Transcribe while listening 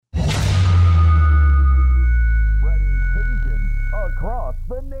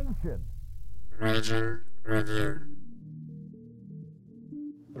Action! Ragin' Review.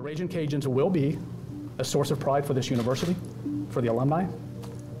 The Ragin' Cajuns will be a source of pride for this university, for the alumni,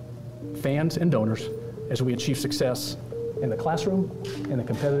 fans, and donors as we achieve success in the classroom, in the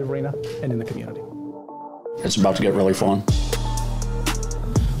competitive arena, and in the community. It's about to get really fun.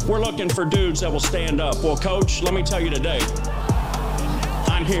 We're looking for dudes that will stand up. Well, Coach, let me tell you today,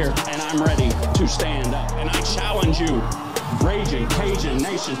 I'm here and I'm ready to stand up. And I challenge you, Ragin' Cajun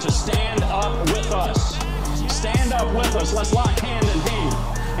Nation, to stand up with us. Stand up with us. Let's lock hand in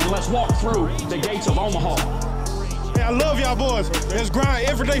hand and let's walk through the gates of Omaha. Hey, I love y'all boys. Let's grind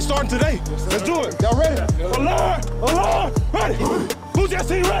every day starting today. Let's do it. Y'all ready? Alert! Ready? Who's that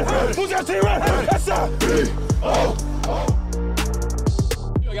team ready? Who's that team ready? That's up.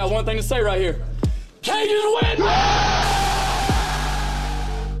 I got one thing to say right here. Cajuns win!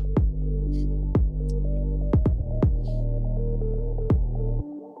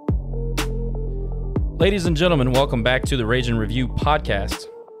 Ladies and gentlemen, welcome back to the Ragin' Review podcast.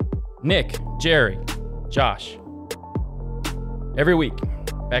 Nick, Jerry, Josh. Every week,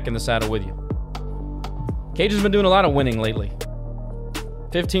 back in the saddle with you. Cajuns been doing a lot of winning lately.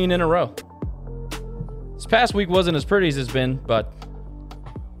 15 in a row. This past week wasn't as pretty as it's been, but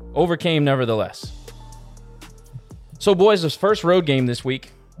overcame nevertheless. So, boys, this first road game this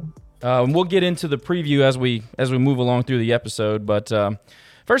week. We'll get into the preview as we move along through the episode. But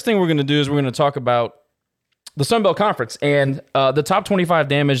first thing we're going to do is we're going to talk about the Sun Belt Conference and the top 25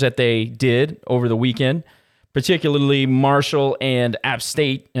 damage that they did over the weekend, particularly Marshall and App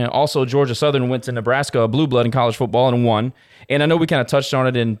State. And also, Georgia Southern went to Nebraska, a blue blood in college football, and won. And I know we kind of touched on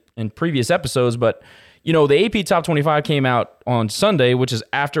it in previous episodes, but you know, the AP Top 25 came out on Sunday, which is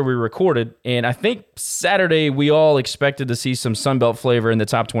after we recorded, and I think Saturday we all expected to see some Sun Belt flavor in the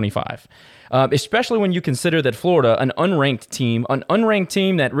Top 25, especially when you consider that Florida, an unranked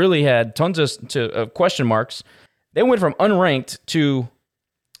team that really had tons of question marks, they went from unranked to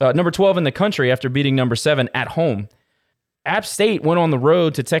number 12 in the country after beating number 7 at home. App State went on the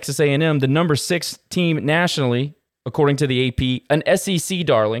road to Texas A&M, the number 6 team nationally, according to the AP, an SEC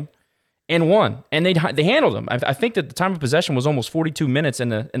darling, and won, and they handled them. I think that the time of possession was almost 42 minutes in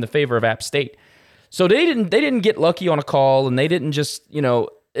the favor of App State. So they didn't get lucky on a call, and they didn't just, you know,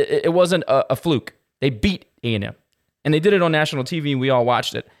 it wasn't a fluke. They beat A&M, and they did it on national TV, and we all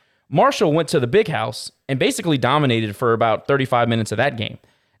watched it. Marshall went to the Big House and basically dominated for about 35 minutes of that game.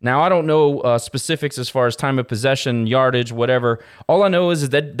 Now, I don't know specifics as far as time of possession, yardage, whatever. All I know is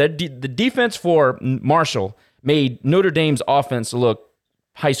that the defense for Marshall made Notre Dame's offense look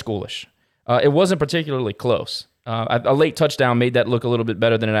high schoolish. It wasn't particularly close. A late touchdown made that look a little bit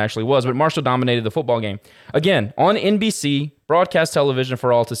better than it actually was, but Marshall dominated the football game. Again, on NBC, broadcast television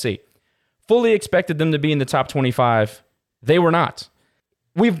for all to see. Fully expected them to be in the top 25. They were not.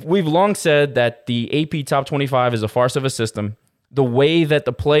 We've long said that the AP Top 25 is a farce of a system. The way that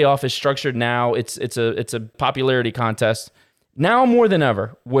the playoff is structured now, it's a popularity contest. Now more than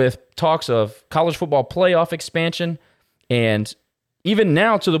ever, with talks of college football playoff expansion, and even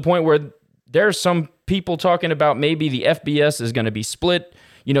now to the point where there's some people talking about maybe the FBS is going to be split.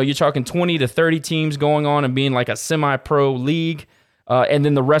 You know, you're talking 20 to 30 teams going on and being like a semi-pro league, and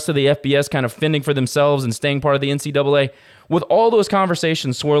then the rest of the FBS kind of fending for themselves and staying part of the NCAA. With all those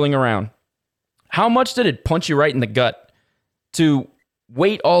conversations swirling around, how much did it punch you right in the gut to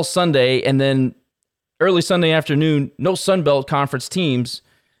wait all Sunday and then early Sunday afternoon, no Sun Belt Conference teams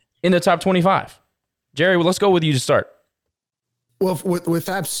in the top 25? Jerry, well, let's go with you to start. Well, with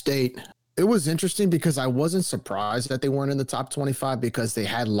App State, it was interesting because I wasn't surprised that they weren't in the top 25 because they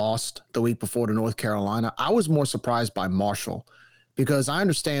had lost the week before to North Carolina. I was more surprised by Marshall because I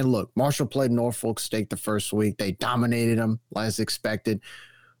understand, look, Marshall played Norfolk State the first week. They dominated them as expected.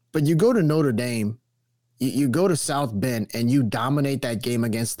 But you go to Notre Dame, you go to South Bend, and you dominate that game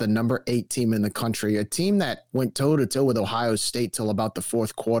against the number 8 team in the country, a team that went toe-to-toe with Ohio State till about the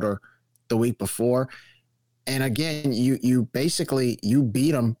fourth quarter the week before. And again, you basically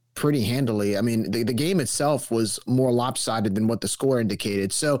beat them pretty handily. I mean, the game itself was more lopsided than what the score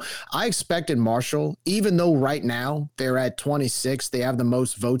indicated. So I expected Marshall, even though right now they're at 26, they have the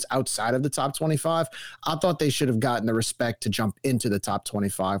most votes outside of the top 25. I thought they should have gotten the respect to jump into the top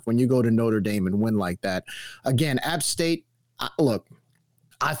 25 when you go to Notre Dame and win like that. Again, App State, look,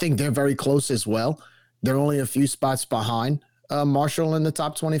 I think they're very close as well. They're only a few spots behind Marshall in the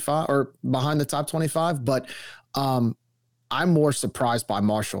top 25 or behind the top 25, but I'm more surprised by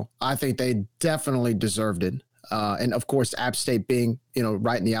Marshall. I think they definitely deserved it. And of course, App State being,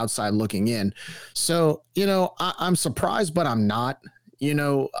 right in the outside looking in. So, I'm surprised, but I'm not.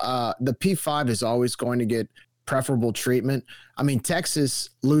 The P5 is always going to get preferable treatment. I mean,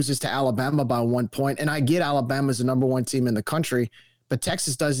 Texas loses to Alabama by 1 point, and I get Alabama's the number one team in the country, but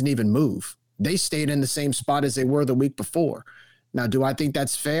Texas doesn't even move. They stayed in the same spot as they were the week before. Now, do I think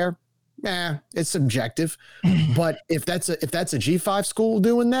that's fair? It's subjective. But if that's a G5 school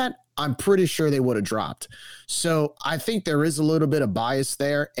doing that, I'm pretty sure they would have dropped. So I think there is a little bit of bias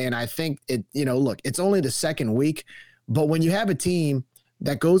there. And I think look, it's only the second week, but when you have a team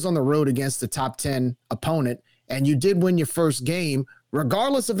that goes on the road against the top 10 opponent and you did win your first game,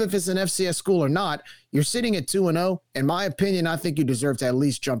 regardless of if it's an FCS school or not, you're sitting at 2-0. In my opinion, I think you deserve to at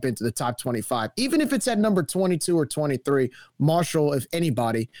least jump into the top 25. Even if it's at number 22 or 23, Marshall, if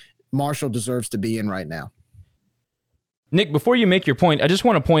anybody, Marshall deserves to be in right now. Nick, before you make your point, I just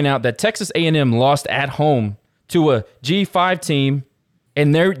want to point out that Texas A&M lost at home to a G5 team,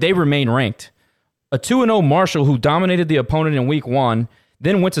 and they remain ranked. A 2-0 Marshall, who dominated the opponent in week 1,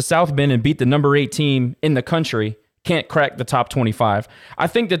 then went to South Bend and beat the number 8 team in the country, can't crack the top 25. I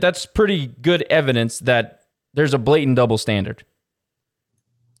think that's pretty good evidence that there's a blatant double standard.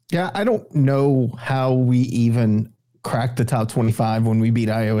 Yeah, I don't know how we even cracked the top 25 when we beat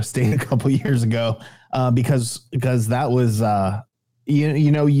Iowa State a couple years ago, because that was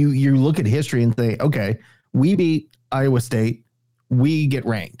you look at history and say, okay, we beat Iowa State, we get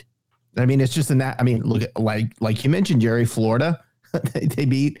ranked. I mean, it's just look at like you mentioned, Jerry, Florida. They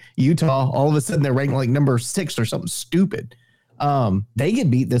beat Utah. All of a sudden, they're ranked like number 6 or something stupid. They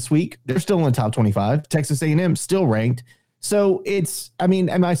get beat this week. They're still in the top 25. Texas A&M still ranked. So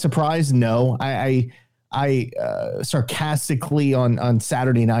am I surprised? No. I sarcastically on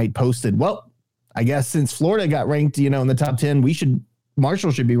Saturday night posted, well, I guess since Florida got ranked, in the top 10,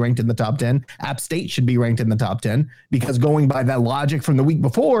 Marshall should be ranked in the top 10. App State should be ranked in the top 10, because going by that logic from the week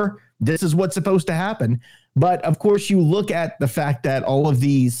before, this is what's supposed to happen. But of course, you look at the fact that all of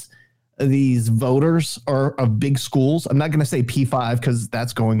these voters are of big schools. I'm not going to say P5 because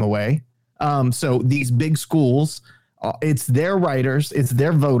that's going away. So these big schools, it's their writers, it's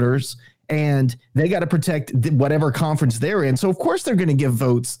their voters, and they got to protect whatever conference they're in. So of course they're going to give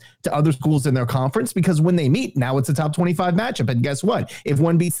votes to other schools in their conference, because when they meet, now it's a top 25 matchup. And guess what? If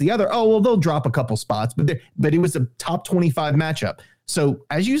one beats the other, they'll drop a couple spots, but it was a top 25 matchup. So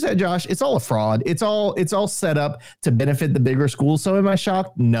as you said, Josh, it's all a fraud. It's all set up to benefit the bigger schools. So am I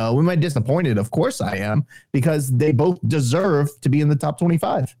shocked? No. Am I disappointed? Of course I am, because they both deserve to be in the top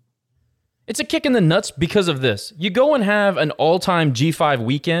 25. It's a kick in the nuts because of this. You go and have an all-time G5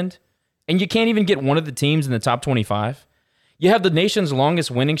 weekend, and you can't even get one of the teams in the top 25. You have the nation's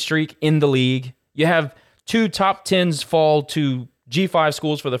longest winning streak in the league. You have 2 top 10s fall to G5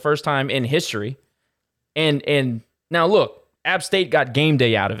 schools for the first time in history. And now look, App State got game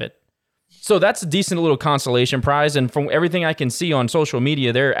day out of it. So that's a decent little consolation prize. And from everything I can see on social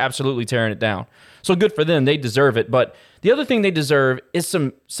media, they're absolutely tearing it down. So good for them. They deserve it. But the other thing they deserve is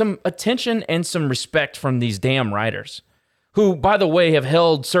some attention and some respect from these damn writers, who, by the way, have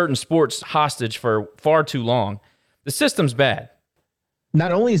held certain sports hostage for far too long. The system's bad.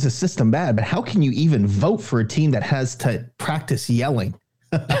 Not only is the system bad, but how can you even vote for a team that has to practice yelling?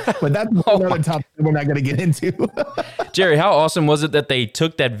 But that's another topic we're not going to get into. Jerry, how awesome was it that they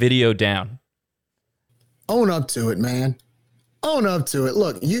took that video down? Own up to it, man. Own up to it.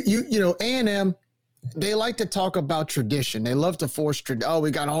 Look, A&M, they like to talk about tradition. They love to force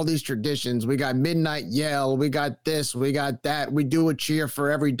we got all these traditions. We got midnight yell. We got this. We got that. We do a cheer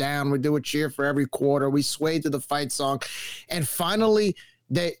for every down. We do a cheer for every quarter. We sway to the fight song. And finally,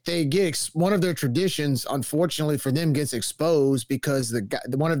 they get one of their traditions, unfortunately for them, gets exposed because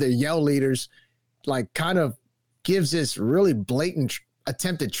one of their yell leaders kind of gives this really blatant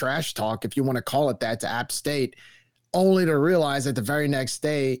attempted trash talk, if you want to call it that, to App State, only to realize that the very next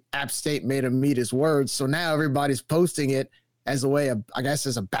day App State made him meet his words. So now everybody's posting it as a way of, I guess,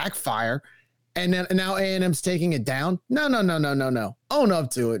 as a backfire. And now A&M's taking it down. No. Own up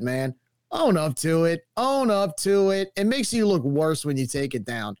to it, man. Own up to it. Own up to it. It makes you look worse when you take it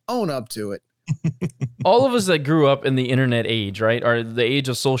down. Own up to it. All of us that grew up in the internet age, right, or the age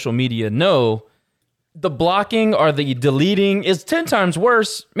of social media, know the blocking or the deleting is 10 times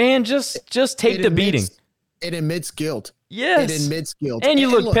worse. Man, just take the beating. It admits guilt. Yes. It admits guilt. And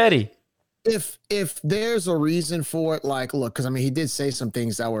you look petty. If there's a reason for it, look, because he did say some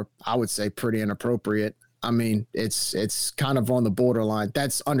things that were, I would say, pretty inappropriate. It's kind of on the borderline.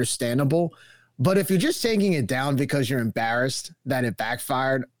 That's understandable. But if you're just taking it down because you're embarrassed that it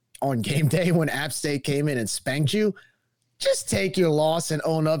backfired on game day when App State came in and spanked you, just take your loss and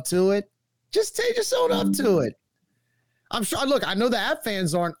own up to it. Just own up to it. I'm sure. Look, I know the App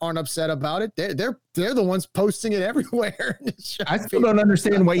fans aren't upset about it. They're the ones posting it everywhere. I still don't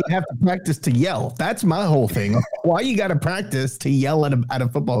understand why you have to practice to yell. That's my whole thing. Why you got to practice to yell at a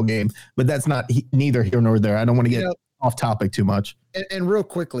football game? But that's neither here nor there. I don't want to get off topic too much. And real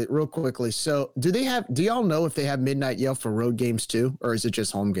quickly. So do y'all know if they have midnight yell for road games too, or is it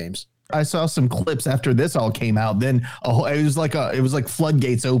just home games? I saw some clips after this all came out. Then it was like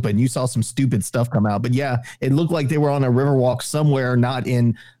floodgates open. You saw some stupid stuff come out, but yeah, it looked like they were on a Riverwalk somewhere, not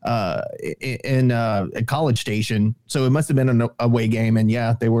in a College Station. So it must have been an away game. And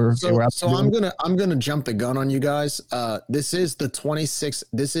yeah, they were. So, they were out so I'm gonna jump the gun on you guys. This is the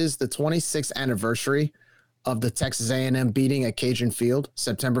 26th anniversary of the Texas A&M beating at Cajun Field,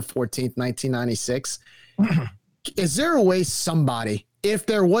 September 14th, 1996. Is there a way somebody? If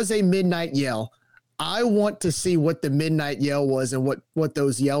there was a midnight yell, I want to see what the midnight yell was and what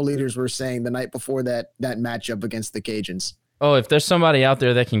those yell leaders were saying the night before that matchup against the Cajuns. Oh, if there's somebody out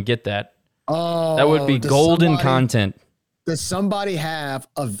there that can get that, that would be golden content. Does somebody have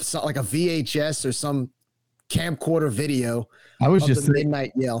like a VHS or some camcorder video? I was just the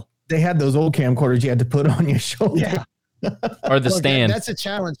midnight yell. They had those old camcorders you had to put on your shoulder. Yeah. Or the stand. That's a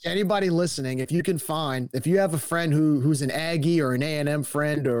challenge. Anybody listening, if you have a friend who's an Aggie or an A&M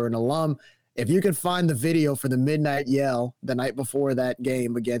friend or an alum, if you can find the video for the midnight yell the night before that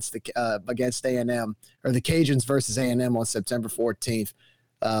game against A&M or the Cajuns versus A&M on September 14th,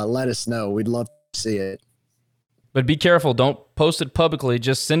 let us know. We'd love to see it. But be careful. Don't post it publicly.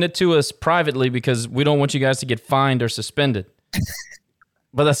 Just send it to us privately because we don't want you guys to get fined or suspended.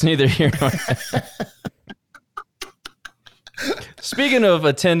 But that's neither here nor there. Speaking of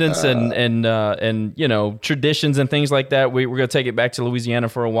attendance and traditions and things like that, we're going to take it back to Louisiana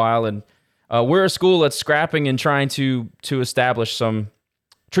for a while, and we're a school that's scrapping and trying to establish some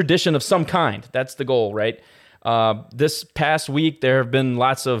tradition of some kind. That's the goal, right? This past week there have been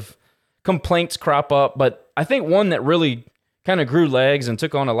lots of complaints crop up, but I think one that really kind of grew legs and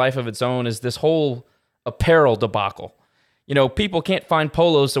took on a life of its own is this whole apparel debacle. People can't find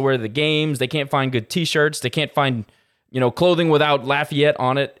polos to wear to the games. They can't find good T-shirts. They can't find clothing without Lafayette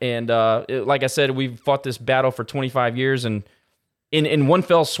on it. And like I said, we've fought this battle for 25 years. And in one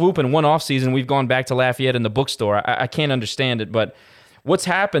fell swoop and one off season, we've gone back to Lafayette in the bookstore. I can't understand it. But what's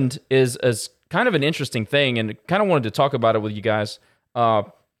happened is kind of an interesting thing, and kind of wanted to talk about it with you guys.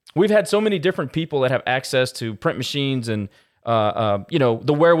 We've had so many different people that have access to print machines and,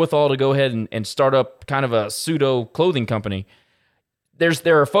 the wherewithal to go ahead and start up kind of a pseudo clothing company.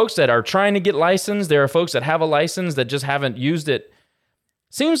 There are folks that are trying to get licensed. There are folks that have a license that just haven't used it.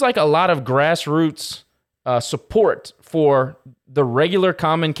 Seems like a lot of grassroots support for the regular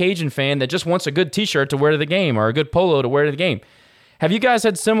common Cajun fan that just wants a good T-shirt to wear to the game or a good polo to wear to the game. Have you guys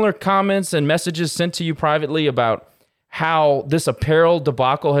had similar comments and messages sent to you privately about how this apparel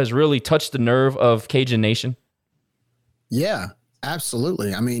debacle has really touched the nerve of Cajun Nation? Yeah.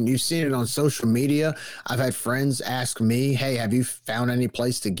 Absolutely. I mean, you've seen it on social media. I've had friends ask me, hey, have you found any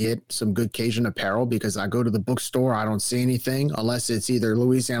place to get some good Cajun apparel? Because I go to the bookstore, I don't see anything unless it's either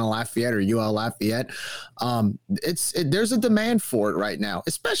Louisiana Lafayette or UL Lafayette. There's a demand for it right now,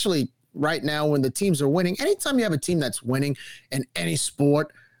 especially right now when the teams are winning. Anytime you have a team that's winning in any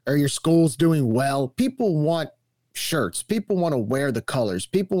sport or your school's doing well, people want shirts. People want to wear the colors.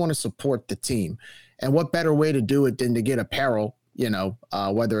 People want to support the team. And what better way to do it than to get apparel?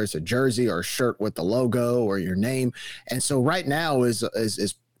 Whether it's a jersey or a shirt with the logo or your name. And so right now is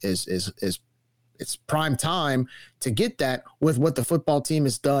it's prime time to get that with what the football team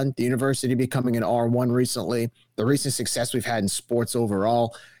has done, the university becoming an R1 recently, the recent success we've had in sports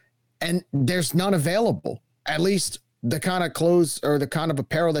overall. And there's none available, at least the kind of clothes or the kind of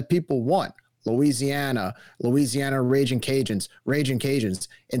apparel that people want. Louisiana Raging Cajuns.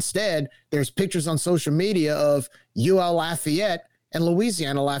 Instead, there's pictures on social media of UL Lafayette and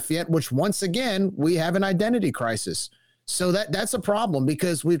Louisiana Lafayette, which once again, we have an identity crisis. So that's a problem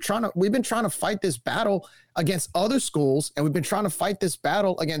because we've been trying to fight this battle against other schools, and we've been trying to fight this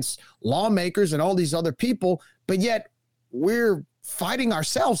battle against lawmakers and all these other people, but yet we're fighting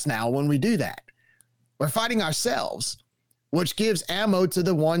ourselves now when we do that. We're fighting ourselves, which gives ammo to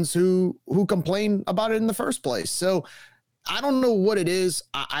the ones who complain about it in the first place. So I don't know what it is.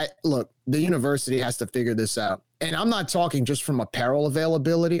 Look, the university has to figure this out. And I'm not talking just from apparel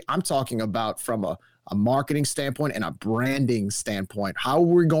availability. I'm talking about from a marketing standpoint and a branding standpoint. How are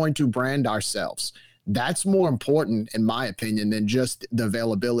we going to brand ourselves? That's more important, in my opinion, than just the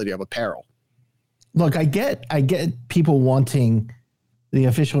availability of apparel. Look, I get people wanting the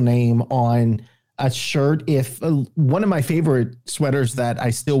official name on a shirt. If one of my favorite sweaters that I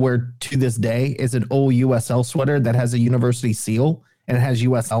still wear to this day is an old USL sweater that has a university seal and it has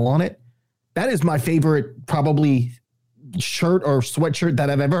USL on it. That is my favorite, probably shirt or sweatshirt that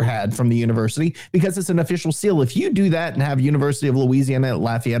I've ever had from the university, because it's an official seal. If you do that and have University of Louisiana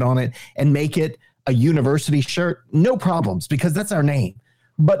Lafayette on it and make it a university shirt, no problems, because that's our name.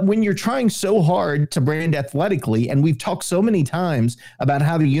 But when you're trying so hard to brand athletically, and we've talked so many times about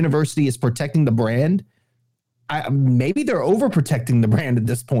how the university is protecting the brand, maybe they're overprotecting the brand at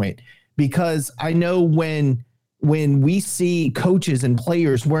this point, because I know when we see coaches and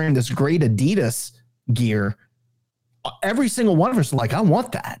players wearing this great Adidas gear, every single one of us is like, I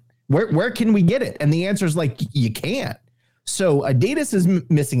want that. Where can we get it? And the answer is like, you can't. So Adidas is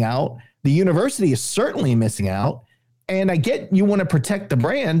missing out. The university is certainly missing out. And I get you want to protect the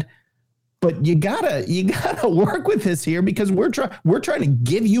brand, but you gotta work with this here, because we're trying to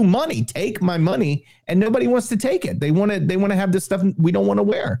give you money. Take my money, and nobody wants to take it. They want to have this stuff we don't want to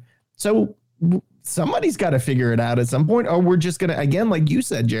wear. So somebody's got to figure it out at some point, or we're just gonna, again, like you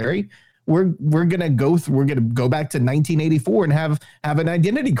said, Jerry, we're gonna go back to 1984 and have an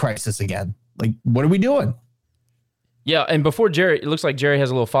identity crisis again. Like, what are we doing? Yeah, and before Jerry, it looks like Jerry has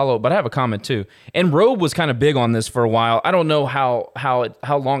a little follow-up, but I have a comment too. And Robe was kind of big on this for a while. I don't know how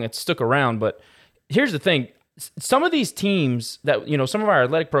long it stuck around, but here's the thing. Some of these teams that, some of our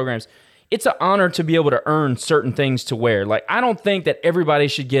athletic programs, it's an honor to be able to earn certain things to wear. Like, I don't think that everybody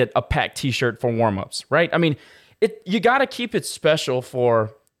should get a Pack t-shirt for warm-ups, right? I mean, you got to keep it special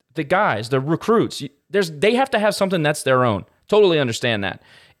for the guys, the recruits. They have to have something that's their own. Totally understand that.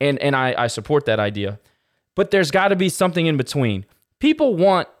 And I support that idea. But there's got to be something in between. People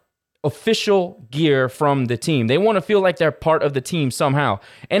want official gear from the team. They want to feel like they're part of the team somehow.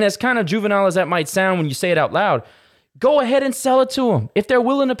 And as kind of juvenile as that might sound when you say it out loud, go ahead and sell it to them. If they're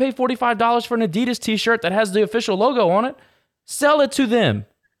willing to pay $45 for an Adidas t-shirt that has the official logo on it, sell it to them.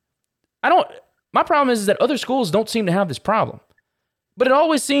 My problem is that other schools don't seem to have this problem. But it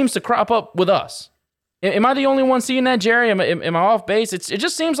always seems to crop up with us. Am I the only one seeing that, Jerry? Am I off base? It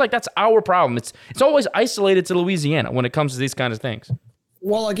just seems like that's our problem. It's always isolated to Louisiana when it comes to these kinds of things.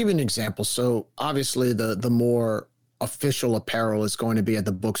 Well, I'll give you an example. So obviously the more official apparel is going to be at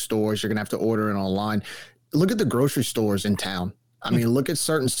the bookstores. You're going to have to order it online. Look at the grocery stores in town. I mean, look at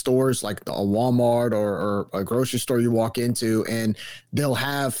certain stores like a Walmart or a grocery store you walk into, and they'll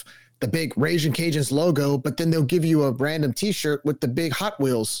have the big Ragin' Cajuns logo, but then they'll give you a random t-shirt with the big Hot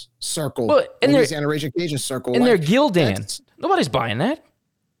Wheels circle, Louisiana Ragin' Cajun circle. And they're Gildan. Nobody's buying that.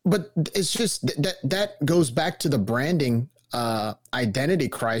 But it's just that goes back to the branding identity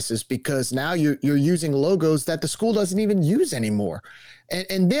crisis, because now you're using logos that the school doesn't even use anymore.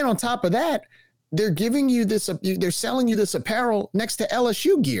 And then on top of that, they're giving you this, they're selling you this apparel next to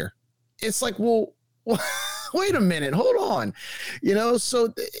LSU gear. It's like, well, wait a minute, hold on.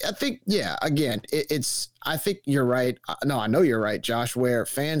 So I think, again, I think you're right. No, I know you're right, Josh, where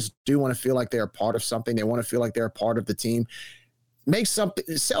fans do want to feel like they're a part of something. They want to feel like they're a part of the team.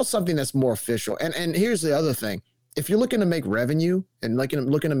 Sell something that's more official. And here's the other thing. If you're looking to make revenue and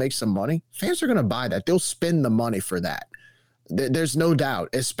looking to make some money, fans are going to buy that. They'll spend the money for that. There's no doubt,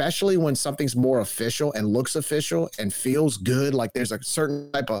 especially when something's more official and looks official and feels good. Like there's a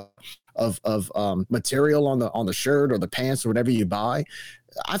certain type of material on the shirt or the pants or whatever you buy.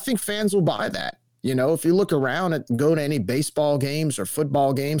 I think fans will buy that. If you look around and go to any baseball games or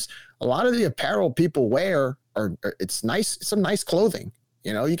football games, a lot of the apparel people wear it's nice, some nice clothing.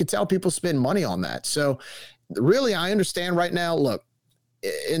 You can tell people spend money on that. So really, I understand right now. Look,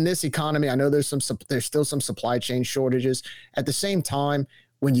 in this economy, I know there's still some supply chain shortages. At the same time,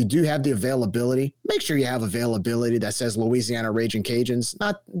 when you do have the availability, make sure you have availability that says Louisiana Ragin' Cajuns,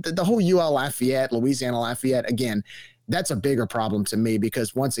 not the whole UL Lafayette, Louisiana Lafayette. Again, that's a bigger problem to me,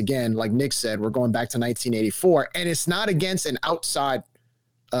 because once again, like Nick said, we're going back to 1984, and it's not against an outside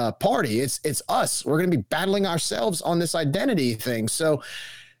party. It's us. We're going to be battling ourselves on this identity thing. So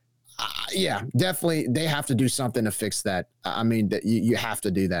definitely they have to do something to fix that. I mean, that you have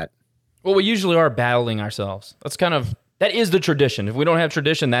to do that. Well, we usually are battling ourselves. That is the tradition. If we don't have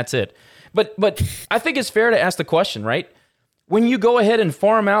tradition, that's it. But I think it's fair to ask the question, right? When you go ahead and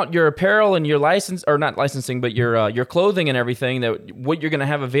farm out your apparel and your license, or not licensing, but your clothing and everything, what you're going to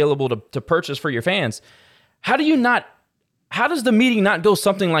have available to purchase for your fans, how does the meeting not go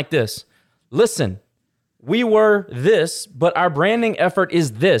something like this? Listen, we were this, but our branding effort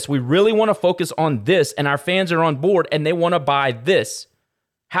is this. We really want to focus on this, and our fans are on board, and they want to buy this.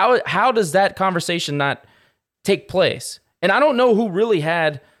 How does that conversation not take place? And I don't know who really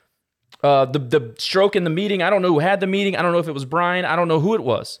had the stroke in the meeting. I don't know who had the meeting. I don't know if it was Brian. I don't know who it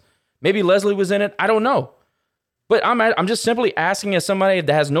was. Maybe Leslie was in it. I don't know. But I'm just simply asking as somebody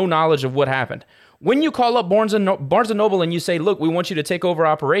that has no knowledge of what happened. When you call up Barnes & Noble and you say, look, we want you to take over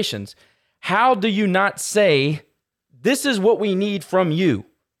operations, how do you not say, this is what we need from you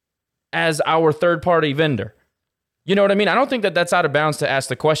as our third-party vendor? You know what I mean? I don't think that that's out of bounds to ask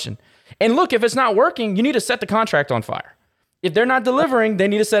the question. And look, if it's not working, you need to set the contract on fire. If they're not delivering, they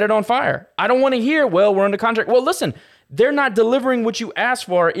need to set it on fire. I don't want to hear, well, we're under contract. Well, listen, they're not delivering what you asked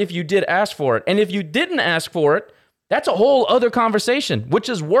for if you did ask for it. And if you didn't ask for it, that's a whole other conversation, which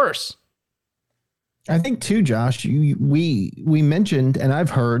is worse. I think too, Josh, we mentioned, and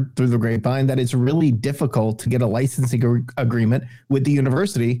I've heard through the grapevine, that it's really difficult to get a licensing agreement with the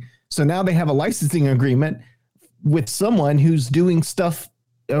university. So now they have a licensing agreement with someone who's doing stuff,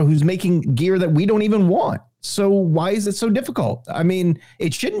 who's making gear that we don't even want. So why is it so difficult? I mean,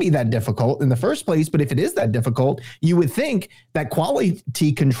 it shouldn't be that difficult in the first place, but if it is that difficult, you would think that quality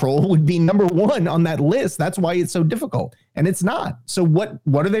control would be number one on that list. That's why it's so difficult, and it's not. So what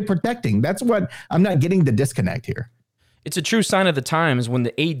are they protecting? That's what I'm not getting the disconnect here. It's a true sign of the times when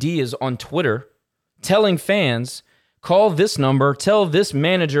the AD is on Twitter telling fans, call this number, tell this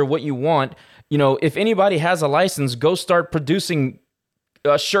manager what you want. You know, if anybody has a license, go start producing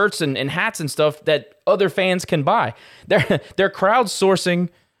shirts and hats and stuff that other fans can buy. They're crowdsourcing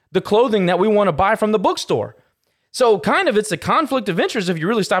the clothing that we want to buy from the bookstore. So kind of it's a conflict of interest if you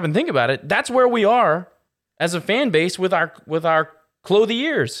really stop and think about it. That's where we are as a fan base with our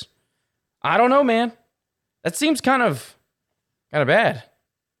clothiers. I don't know, man. That seems kind of bad.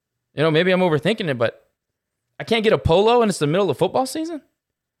 You know, maybe I'm overthinking it, but I can't get a polo and it's the middle of football season?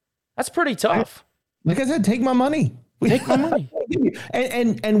 That's pretty tough. Like I said, take my money. Take my money.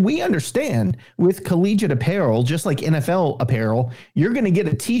 And we understand with collegiate apparel, just like NFL apparel, you're going to get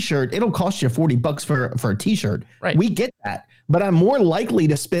a t-shirt. It'll cost you $40 for a t-shirt. Right. We get that. But I'm more likely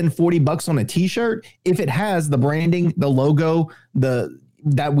to spend $40 on a t-shirt if it has the branding, the logo,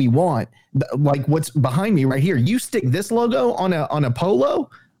 that we want. Like what's behind me right here. You stick this logo on a polo,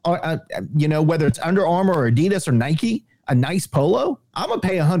 or you know, whether it's Under Armour or Adidas or Nike, a nice polo, I'm going to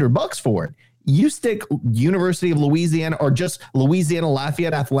pay $100 for it. You stick University of Louisiana or just Louisiana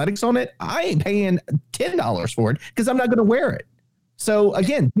Lafayette Athletics on it, I ain't paying $10 for it because I'm not going to wear it. So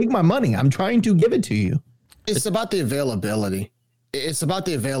again, take my money. I'm trying to give it to you. It's about the availability. It's about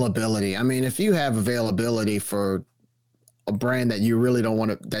the availability. I mean, if you have availability for a brand that you really don't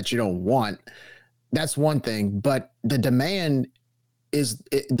want to, that you don't want, that's one thing. But the demand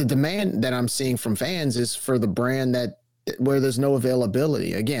that I'm seeing from fans is for the brand where there's no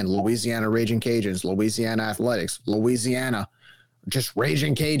availability. Again, Louisiana Raging Cajuns, Louisiana Athletics, Louisiana, just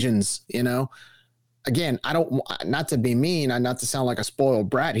Raging Cajuns, you know. Again, I don't, not to be mean, not to sound like a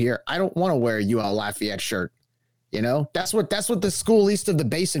spoiled brat here, I don't want to wear a UL Lafayette shirt. You know, that's what the school east of the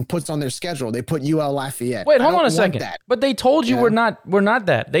basin puts on their schedule. They put UL Lafayette. Wait, hold on a second. But they told you we're not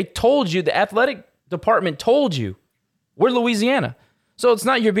that. They told you, the athletic department told you we're Louisiana. So it's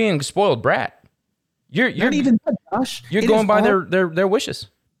not you're being a spoiled brat. You're not even that, Josh. You're going by their wishes.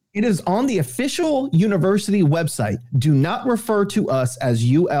 It is on the official university website. Do not refer to us as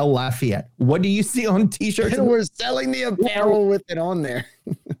UL Lafayette. What do you see on t-shirts? We're selling the apparel with it on there.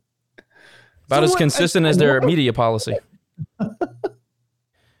 About as consistent as their media policy.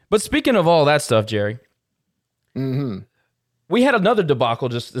 But speaking of all that stuff, Jerry, we had another debacle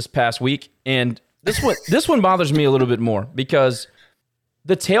just this past week, and this one bothers me a little bit more because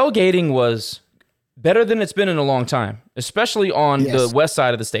the tailgating was better than it's been in a long time, especially on the west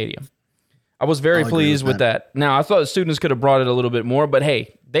side of the stadium. I was very pleased with that. Now, I thought the students could have brought it a little bit more, but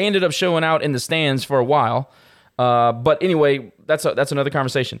hey, they ended up showing out in the stands for a while. But anyway, that's another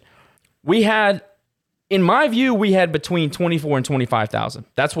conversation. We had, in my view, we had between 24 and 25,000.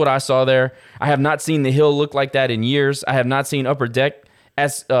 That's what I saw there. I have not seen the Hill look like that in years. I have not seen Upper Deck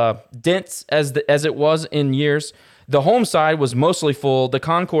as dense as it was in years. The home side was mostly full. The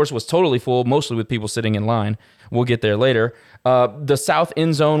concourse was totally full, mostly with people sitting in line. We'll get there later. The south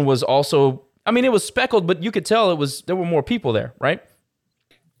end zone was also, I mean, it was speckled, but you could tell there were more people there, right?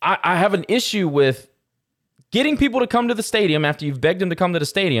 I have an issue with getting people to come to the stadium after you've begged them to come to the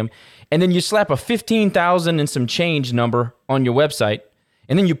stadium, and then you slap a 15,000 and some change number on your website,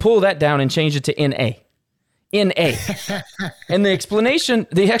 and then you pull that down and change it to NA. NA. And the explanation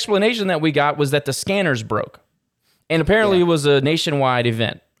that we got was that the scanners broke. And apparently it was a nationwide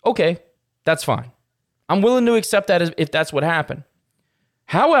event. Okay, that's fine. I'm willing to accept that if that's what happened.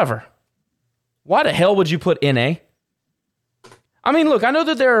 However, why the hell would you put NA? I mean, look, I know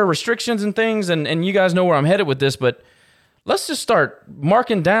that there are restrictions and things, and you guys know where I'm headed with this, but let's just start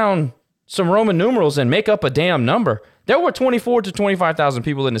marking down some Roman numerals and make up a damn number. There were 24 to 25,000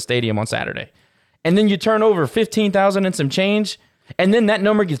 people in the stadium on Saturday. And then you turn over 15,000 and some change, and then that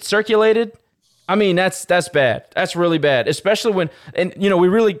number gets circulated. I mean, that's bad. That's really bad, especially when, and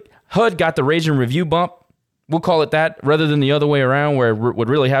HUD got the Rage and Review bump. We'll call it that, rather than the other way around, where what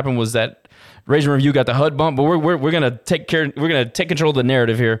really happened was that Rage and Review got the HUD bump. But we're gonna take control of the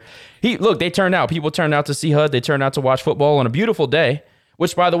narrative here. They turned out. People turned out to see HUD. They turned out to watch football on a beautiful day,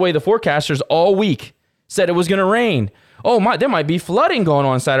 which, by the way, the forecasters all week said it was gonna rain. Oh my, there might be flooding going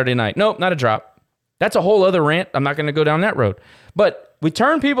on Saturday night. Nope, not a drop. That's a whole other rant. I'm not gonna go down that road. But we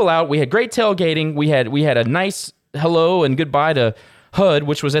turned people out. We had great tailgating. We had a nice hello and goodbye to HUD,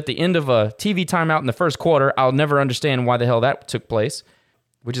 which was at the end of a TV timeout in the first quarter. I'll never understand why the hell that took place.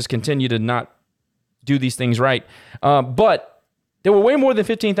 We just continue to not do these things right. But there were way more than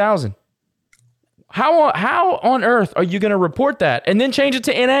 15,000. How on earth are you going to report that and then change it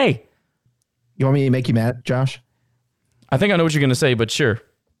to NA? You want me to make you mad, Josh? I think I know what you're going to say, but sure.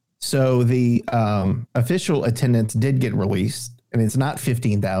 So the official attendance did get released, and it's not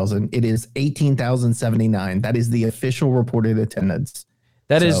 15,000. It is 18,079. That is the official reported attendance.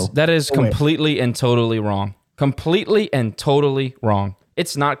 That is completely and totally wrong. Completely and totally wrong.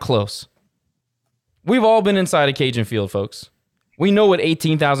 It's not close. We've all been inside a Cajun Field, folks. We know what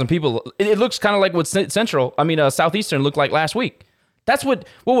 18,000 people. It looks kind of like what Southeastern looked like last week. That's what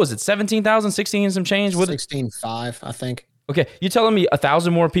was it? 17,000, 16 and some change. 16.5, I think. Okay, you telling me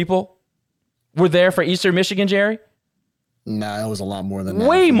 1,000 more people were there for Eastern Michigan, Jerry? No, it was a lot more than that.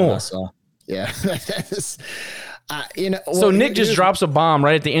 Way more. Yeah. So Nick just drops a bomb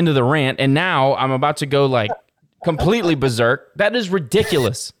right at the end of the rant, and now I'm about to go like completely berserk. That is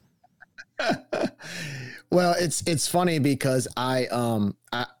ridiculous. Well, it's funny because I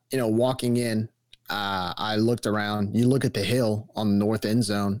walking in, I looked around. You look at the hill on the north end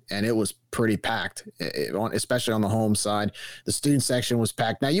zone, and it was pretty packed, especially on the home side. The student section was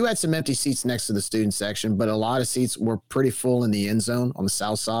packed. Now, you had some empty seats next to the student section, but a lot of seats were pretty full in the end zone on the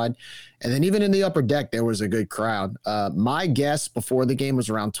south side. And then even in the upper deck, there was a good crowd. My guess before the game was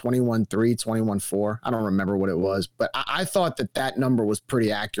around 21.3, 21.4. I don't remember what it was, but I thought that number was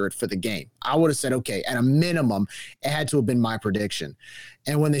pretty accurate for the game. I would have said, okay, at a minimum, it had to have been my prediction.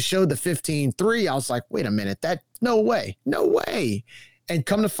 And when they showed the 15.3, I was like, wait a minute, no way. And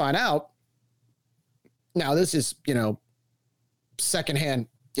come to find out, now this is, secondhand,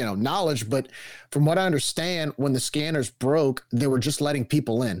 knowledge, but from what I understand, when the scanners broke, they were just letting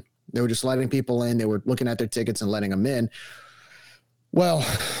people in. They were just letting people in. They were looking at their tickets and letting them in. Well,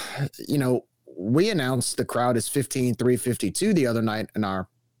 we announced the crowd is 15,352 the other night in our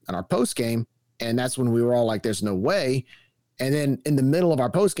post game, and that's when we were all like, "There's no way." And then in the middle of our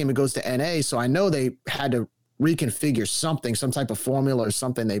post game, it goes to NA. So I know they had to reconfigure something, some type of formula or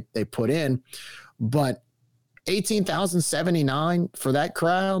something they put in, but 18,079 for that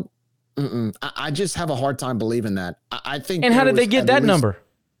crowd. I just have a hard time believing that. I think. And how did they get that number?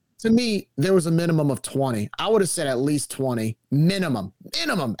 To me, there was a minimum of 20. I would have said at least 20. Minimum,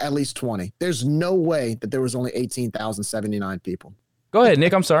 at least 20. There's no way that there was only 18,079 people. Go ahead,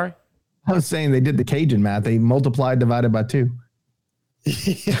 Nick. I'm sorry. I was saying they did the Cajun math. They multiplied, divided by 2.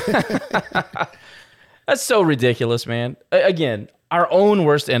 That's so ridiculous, man. Again, our own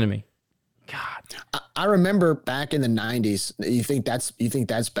worst enemy. God. I remember back in the 90s, you think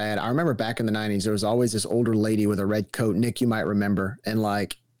that's bad. I remember back in the 90s, there was always this older lady with a red coat. Nick, you might remember. And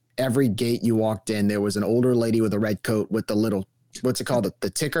like every gate you walked in, there was an older lady with a red coat with the little, what's it called? The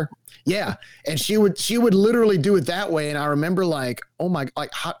ticker. Yeah. And she would literally do it that way. And I remember like, oh my,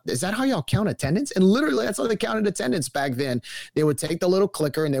 like, how, is that how y'all count attendance? And literally that's how they counted attendance back then. They would take the little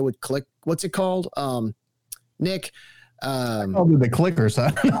clicker and they would click, what's it called? Nick, the clickers,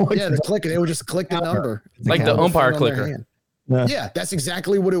 huh? Yeah, the clicker. They would just click the number, like the umpire clicker. Yeah, that's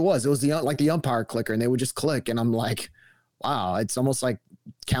exactly what it was. It was the umpire clicker, and they would just click. And I'm like, wow, it's almost like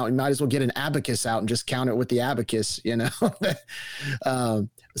counting. Might as well get an abacus out and just count it with the abacus,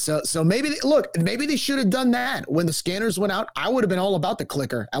 So maybe maybe they should have done that when the scanners went out. I would have been all about the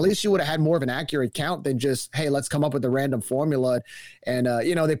clicker. At least you would have had more of an accurate count than just, hey, let's come up with a random formula. And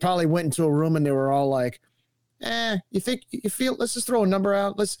they probably went into a room and they were all like, let's just throw a number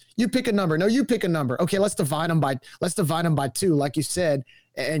out. You pick a number. No, you pick a number. Okay, let's divide them by 2, like you said,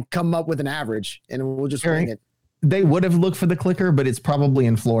 and come up with an average, and we'll just wing it. They would have looked for the clicker, but it's probably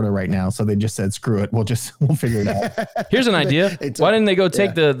in Florida right now. So they just said, screw it. We'll figure it out. Here's an idea. Why didn't they go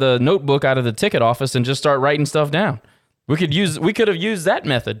take the notebook out of the ticket office and just start writing stuff down? We could have used that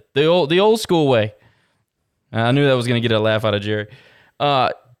method, the old school way. I knew that was going to get a laugh out of Jerry.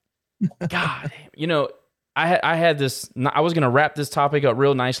 God, I had this. I was going to wrap this topic up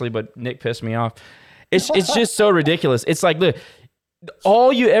real nicely, but Nick pissed me off. It's just so ridiculous. It's like, look,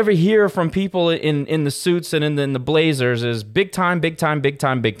 all you ever hear from people in the suits and in the Blazers is big time, big time, big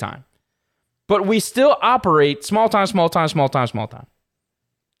time, big time. But we still operate small time, small time, small time, small time.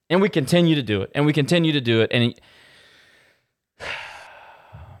 And we continue to do it. And we continue to do it. And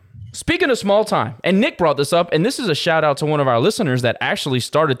speaking of small time, and Nick brought this up, and this is a shout out to one of our listeners that actually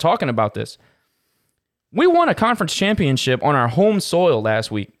started talking about this. We won a conference championship on our home soil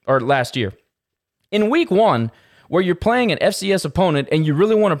last year. In week 1, where you're playing an FCS opponent and you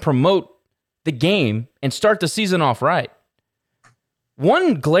really want to promote the game and start the season off right.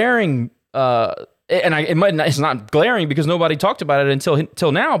 One glaring, it's not glaring because nobody talked about it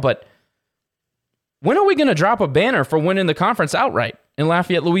until now, but when are we going to drop a banner for winning the conference outright in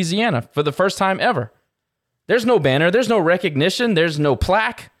Lafayette, Louisiana for the first time ever? There's no banner. There's no recognition. There's no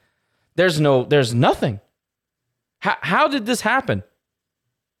plaque. There's nothing. How did this happen?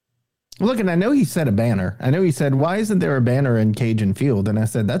 Look, and I know he said a banner. I know he said, why isn't there a banner in Cajun Field? And I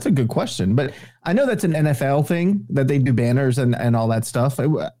said, that's a good question. But I know that's an NFL thing, that they do banners and all that stuff.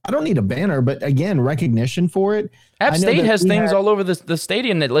 I don't need a banner, but again, recognition for it. App State has things all over the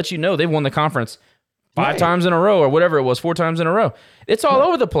stadium that let you know they've won the conference 5 times in a row or whatever it was, 4 times in a row. It's all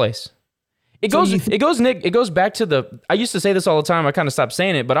over the place. It goes back to I used to say this all the time. I kind of stopped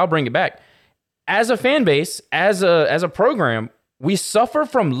saying it, but I'll bring it back. As a fan base, as a program, we suffer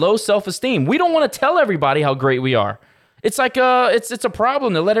from low self-esteem. We don't want to tell everybody how great we are. It's like it's a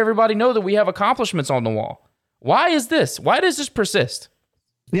problem to let everybody know that we have accomplishments on the wall. Why is this? Why does this persist?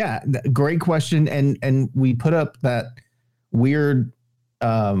 Yeah, great question. And we put up that weird,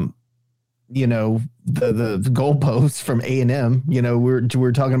 the goalposts from A&M.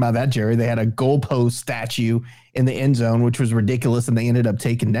 We're talking about that, Jerry. They had a goalpost statue in the end zone, which was ridiculous, and they ended up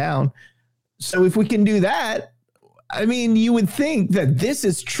taking down. So if we can do that, I mean, you would think that this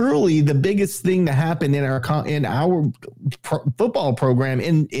is truly the biggest thing to happen in our football program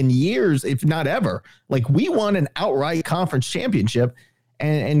in years, if not ever. Like, we won an outright conference championship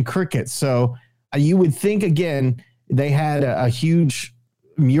and cricket. So you would think, again, they had a huge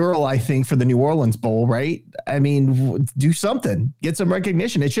mural, I think, for the New Orleans Bowl, right? I mean, do something, get some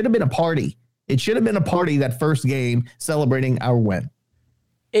recognition. It should have been a party. It should have been a party that first game celebrating our win.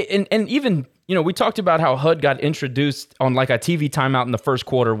 And even, we talked about how HUD got introduced on like a TV timeout in the first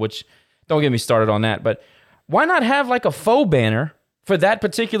quarter, which don't get me started on that. But why not have like a faux banner for that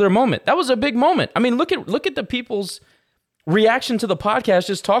particular moment? That was a big moment. I mean, look at the people's reaction to the podcast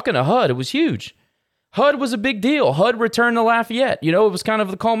just talking to HUD. It was huge. HUD was a big deal. HUD returned to Lafayette. It was kind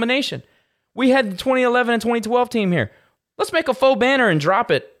of the culmination. We had the 2011 and 2012 team here. Let's make a faux banner and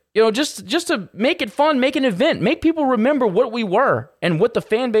drop it. Just to make it fun, make an event, make people remember what we were and what the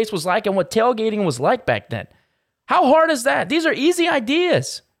fan base was like and what tailgating was like back then. How hard is that? These are easy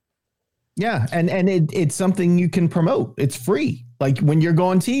ideas. Yeah, and it's something you can promote. It's free. Like, when you're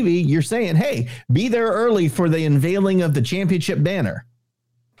going TV, you're saying, hey, be there early for the unveiling of the championship banner.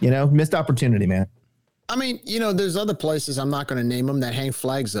 Missed opportunity, man. I mean, there's other places, I'm not going to name them, that hang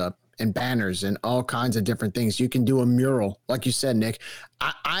flags up and banners and all kinds of different things. You can do a mural, like you said, Nick.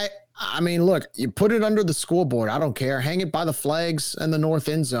 I mean, look, you put it under the scoreboard. I don't care. Hang it by the flags in the north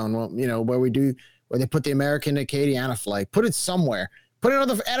end zone. Well, where they put the American Acadiana flag. Put it somewhere. Put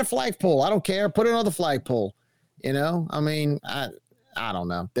it at a flagpole. I don't care. Put it on the flagpole. I mean, I don't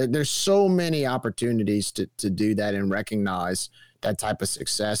know. There's so many opportunities to do that and recognize that type of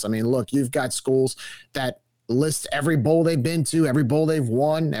success. I mean, look, you've got schools that list every bowl they've been to, every bowl they've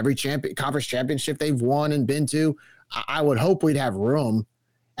won, every conference championship they've won and been to. I would hope we'd have room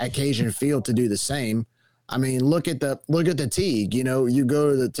at Cajun Field to do the same. I mean, look at the Teague. You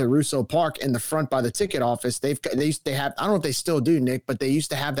go to Russo Park in the front by the ticket office. They used to have, I don't know if they still do, Nick, but they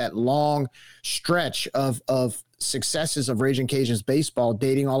used to have that long stretch of successes of Raging Cajuns baseball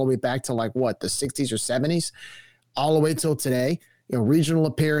dating all the way back to like what, the 60s or 70s, all the way till today. Regional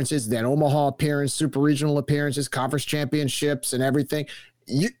appearances, that Omaha appearance, super regional appearances, conference championships, and everything.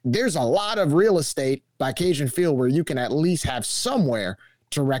 There's a lot of real estate by Cajun Field where you can at least have somewhere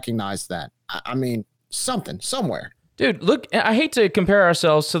to recognize that. I mean, somewhere. Dude, look, I hate to compare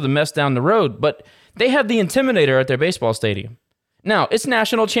ourselves to the mess down the road, but they have the Intimidator at their baseball stadium. Now, it's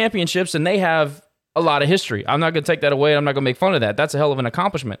national championships, and they have a lot of history. I'm not going to take that away. I'm not going to make fun of that. That's a hell of an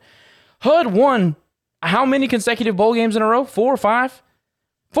accomplishment. HUD won how many consecutive bowl games in a row? 4 or 5?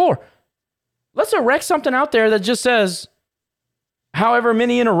 4. Let's erect something out there that just says however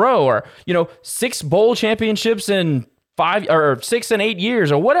many in a row, or 6 bowl championships in 5 or 6 and 8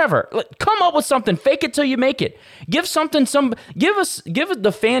 years, or whatever. Come up with something. Fake it till you make it. Give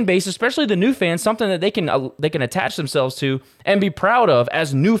the fan base, especially the new fans, something that they can attach themselves to and be proud of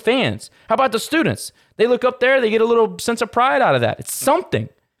as new fans. How about the students? They look up there, they get a little sense of pride out of that. It's something.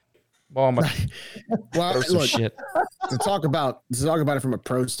 Oh my! Well, look, shit. to talk about it from a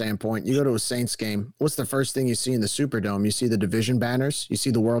pro standpoint, you go to a Saints game. What's the first thing you see in the Superdome? You see the division banners. You see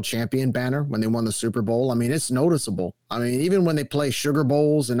the world champion banner when they won the Super Bowl. I mean, it's noticeable. I mean, even when they play Sugar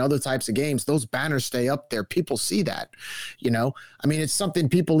Bowls and other types of games, those banners stay up there. People see that. I mean, it's something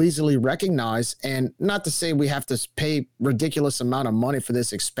people easily recognize. And not to say we have to pay ridiculous amount of money for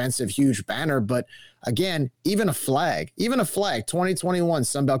this expensive, huge banner, but again, even a flag, 2021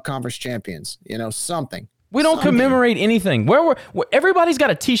 Sunbelt Conference champions, something. We don't commemorate anything. Everybody's got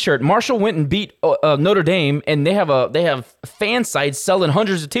a T-shirt. Marshall went and beat Notre Dame, and they have fan sites selling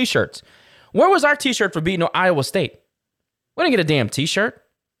hundreds of T-shirts. Where was our T-shirt for beating Iowa State? We didn't get a damn T-shirt.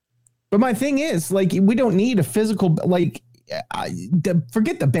 But my thing is, like, we don't need a physical, like,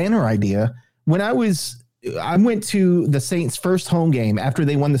 forget the banner idea. When I went to the Saints' first home game after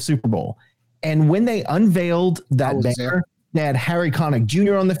they won the Super Bowl. And when they unveiled that banner, they had Harry Connick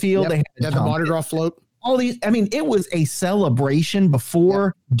Jr. on the field. Yep. They had the Mardi Gras float. All these, I mean, it was a celebration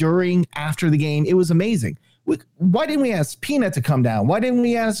before, during, after the game. It was amazing. Why didn't we ask Peanut to come down? Why didn't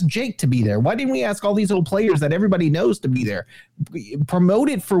we ask Jake to be there? Why didn't we ask all these old players that everybody knows to be there? Promote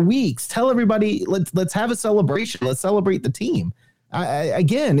it for weeks. Tell everybody, let's have a celebration. Let's celebrate the team.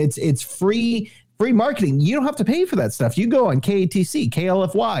 Again, it's free marketing. You don't have to pay for that stuff. You go on KATC,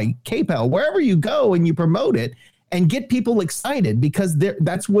 KLFY, KPEL, wherever you go and you promote it and get people excited, because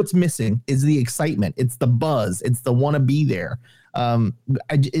that's what's missing is the excitement. It's the buzz. It's the want to be there.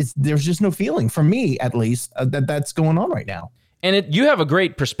 There's just no feeling, for me at least, that's going on right now. And you have a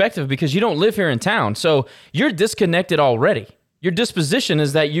great perspective because you don't live here in town. So you're disconnected already. Your disposition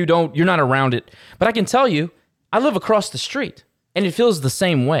is that you're not around it. But I can tell you, I live across the street and it feels the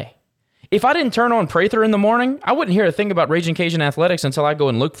same way. If I didn't turn on Prather in the morning, I wouldn't hear a thing about Raging Cajun Athletics until I go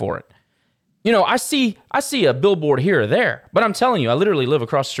and look for it. I see a billboard here or there, but I'm telling you, I literally live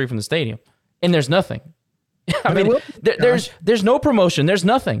across the street from the stadium, and there's nothing. I mean, there's no promotion. There's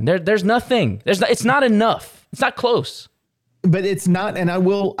nothing. There's nothing. It's not enough. It's not close. But it's not, and I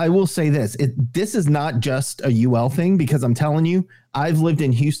will say this: this is not just a UL thing, because I'm telling you, I've lived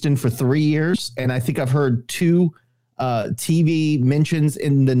in Houston for 3 years, and I think I've heard 2 TV mentions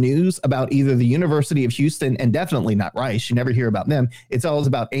in the news about either the University of Houston, and definitely not Rice. You never hear about them. It's always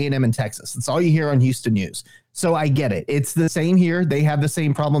about A&M in Texas. That's all you hear on Houston news. So I get it. It's the same here. They have the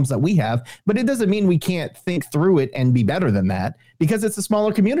same problems that we have, but it doesn't mean we can't think through it and be better than that, because it's a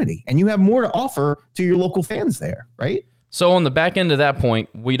smaller community and you have more to offer to your local fans there, right? So on the back end of that point,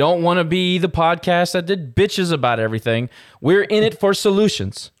 we don't want to be the podcast that did bitches about everything. We're in it for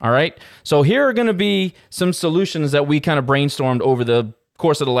solutions, all right? So here are going to be some solutions that we kind of brainstormed over the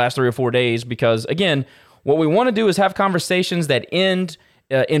course of the last 3 or 4 days, because, again, what we want to do is have conversations that end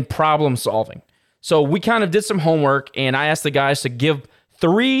in problem solving. So we kind of did some homework, and I asked the guys to give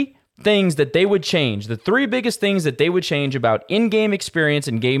 3 things that they would change, the 3 biggest things that they would change about in-game experience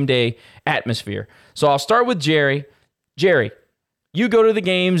and game day atmosphere. So I'll start with Jerry. Jerry, you go to the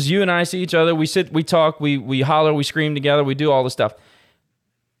games, you and I see each other, we sit, we talk, we holler, we scream together, we do all this stuff.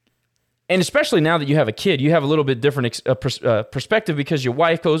 And especially now that you have a kid, you have a little bit different perspective, because your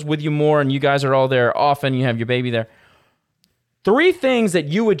wife goes with you more and you guys are all there often, you have your baby there. 3 things that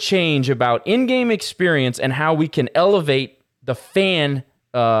you would change about in-game experience and how we can elevate the fan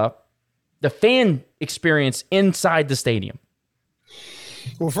experience inside the stadium.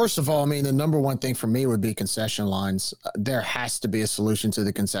 Well, first of all, I mean, the number one thing for me would be concession lines. There has to be a solution to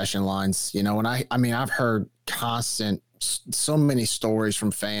the concession lines, and I've heard so many stories from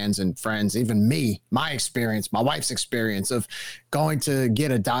fans and friends, even me, my experience, my wife's experience of going to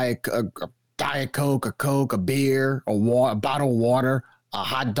get a Diet Coke, a Coke, a beer, a bottle of water, a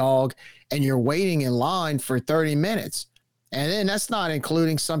hot dog, and you're waiting in line for 30 minutes. And then that's not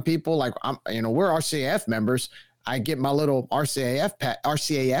including some people like, we're RCAF members. I get my little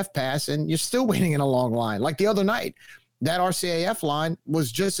RCAF pass, and you're still waiting in a long line. Like the other night, that RCAF line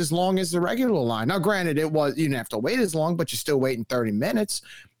was just as long as the regular line. Now, granted, you didn't have to wait as long, but you're still waiting 30 minutes.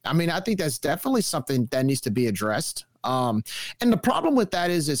 I mean, I think that's definitely something that needs to be addressed. And the problem with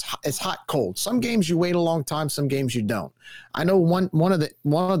that is it's hot, cold. Some games you wait a long time, some games you don't. I know one of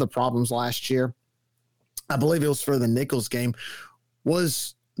the problems last year, I believe it was for the Nichols game,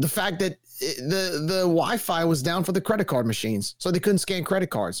 was the fact that the Wi-Fi was down for the credit card machines, so they couldn't scan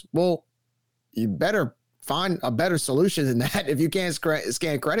credit cards. Well, you better find a better solution than that. If you can't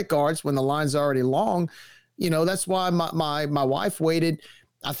scan credit cards when the line's already long, that's why my wife waited.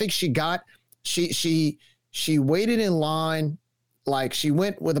 I think she waited in line, like she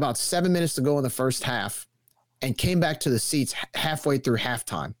went with about 7 minutes to go in the first half and came back to the seats halfway through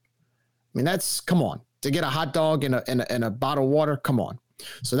halftime. I mean, come on. to get a hot dog and a bottle of water. Come on.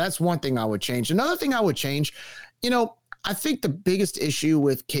 So that's one thing I would change. Another thing I would change, I think the biggest issue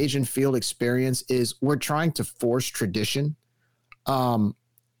with Cajun Field experience is we're trying to force tradition.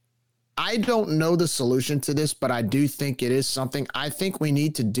 I don't know the solution to this, but I do think it is something. I think we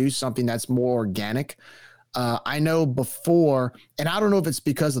need to do something that's more organic. I know before, and I don't know if it's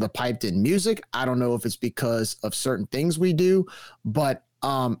because of the piped-in music. I don't know if it's because of certain things we do, but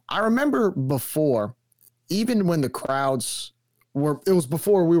I remember before, even when the crowds it was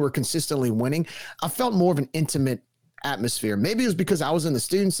before we were consistently winning, I felt more of an intimate atmosphere. Maybe it was because I was in the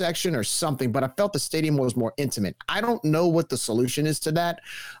student section or something, but I felt the stadium was more intimate. I don't know what the solution is to that.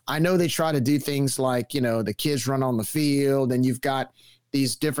 I know they try to do things like, the kids run on the field and you've got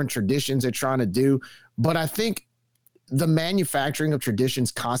these different traditions they're trying to do. But I think the manufacturing of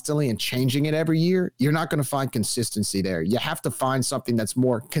traditions constantly and changing it every year, you're not going to find consistency there. You have to find something that's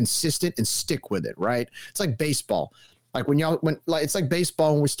more consistent and stick with it, right? It's like baseball. Like it's like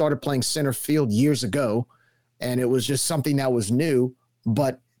baseball when we started playing center field years ago, and it was just something that was new,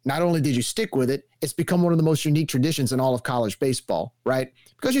 but not only did you stick with it, it's become one of the most unique traditions in all of college baseball, right?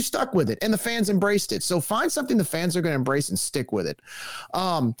 Because you stuck with it and the fans embraced it. So find something the fans are going to embrace and stick with it.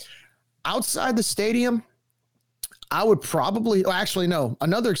 Outside the stadium, I would probably,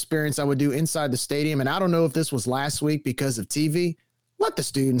 another experience I would do inside the stadium, and I don't know if this was last week because of TV, let the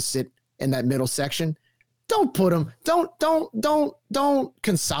students sit in that middle section. Don't put them, don't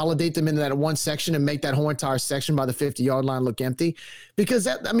consolidate them into that one section and make that whole entire section by the 50-yard line look empty. Because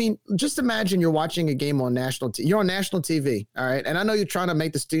just imagine you're watching a game on you're on national TV, all right? And I know you're trying to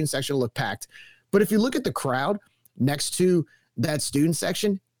make the student section look packed, but if you look at the crowd next to that student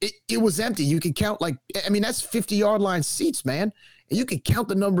section, it was empty. You could count that's 50-yard line seats, man. And you could count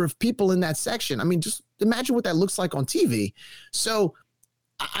the number of people in that section. Just imagine what that looks like on TV. So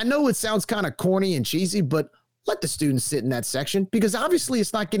I know it sounds kind of corny and cheesy, but let the students sit in that section because obviously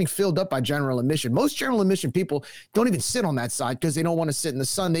it's not getting filled up by general admission. Most general admission people don't even sit on that side because they don't want to sit in the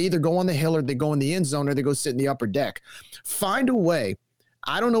sun. They either go on the hill or they go in the end zone or they go sit in the upper deck. Find a way.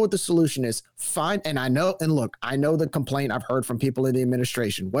 I don't know what the solution is. I know the complaint I've heard from people in the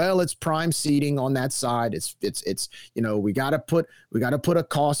administration. Well, it's prime seating on that side. It's we got to put a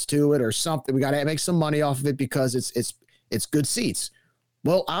cost to it or something. We got to make some money off of it because it's good seats.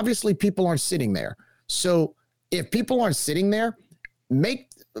 Well, obviously people aren't sitting there. So if people aren't sitting there,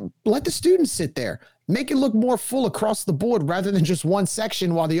 let the students sit there. Make it look more full across the board rather than just one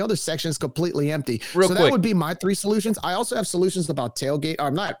section while the other section is completely empty. That would be my 3 solutions. I also have solutions about tailgate.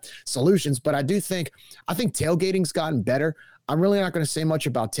 Or not solutions, but I think tailgating's gotten better. I'm really not going to say much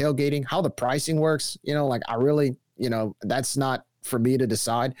about tailgating, how the pricing works. That's not for me to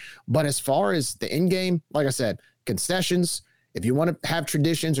decide. But as far as the end game, like I said, concessions. If you want to have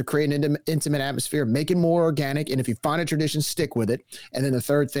traditions or create an intimate atmosphere, make it more organic. And if you find a tradition, stick with it. And then the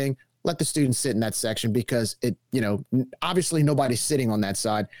third thing, let the students sit in that section because obviously nobody's sitting on that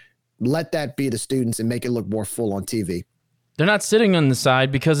side. Let that be the students and make it look more full on TV. They're not sitting on the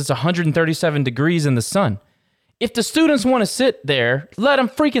side because it's 137 degrees in the sun. If the students want to sit there, let them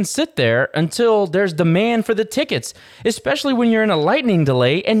freaking sit there until there's demand for the tickets, especially when you're in a lightning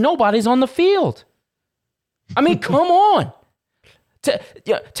delay and nobody's on the field. Come on.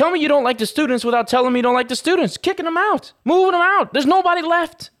 Tell me you don't like the students without telling me you don't like the students. Kicking them out, moving them out. There's nobody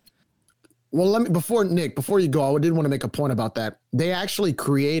left. Well, before you go, I did want to make a point about that. They actually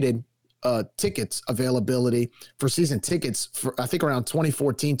created tickets availability for season tickets for, I think, around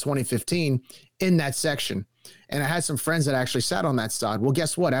 2014, 2015 in that section. And I had some friends that actually sat on that side. Well,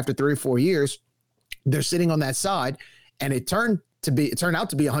 guess what? After 3 or 4 years, they're sitting on that side and it turned out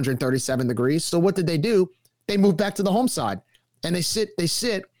to be 137 degrees. So what did they do? They moved back to the home side. And they sit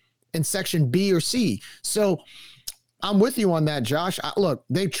in section B or C. So I'm with you on that, Josh. Look,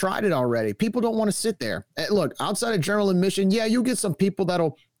 they've tried it already. People don't want to sit there. Look, outside of general admission, yeah, you'll get some people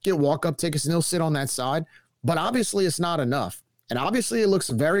that'll get walk-up tickets and they'll sit on that side. But obviously it's not enough. And obviously it looks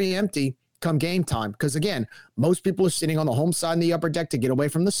very empty come game time. Because again, most people are sitting on the home side in the upper deck to get away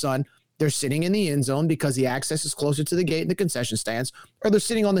from the sun. They're sitting in the end zone because the access is closer to the gate and the concession stands. Or they're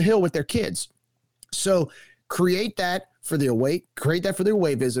sitting on the hill with their kids. So create that for the away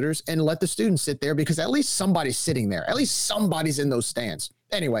visitors and let the students sit there because at least somebody's sitting there. At least somebody's in those stands.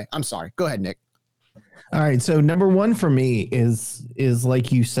 Anyway, I'm sorry. Go ahead, Nick. All right. So number 1 for me is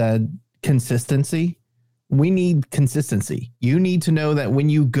like you said, consistency. We need consistency. You need to know that when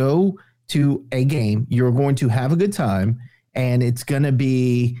you go to a game, you're going to have a good time and it's going to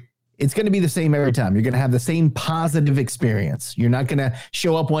be the same every time. You're going to have the same positive experience. You're not going to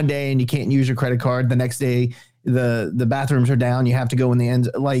show up one day and you can't use your credit card. The next day, the bathrooms are down. You have to go in the end.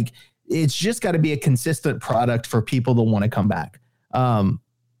 Like It's just got to be a consistent product for people to want to come back.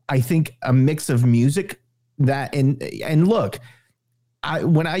 I think a mix of music that, and look,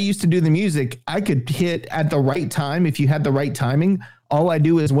 when I used to do the music, I could hit at the right time. If you had the right timing, all I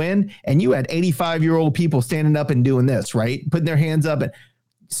do is win. And you had 85-year-old people standing up and doing this, right? Putting their hands up.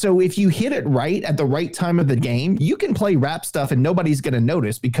 So if you hit it right at the right time of the game, you can play rap stuff and nobody's going to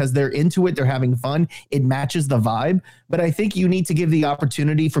notice because they're into it. They're having fun. It matches the vibe. But I think you need to give the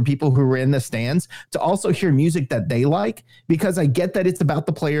opportunity for people who are in the stands to also hear music that they like, because I get that it's about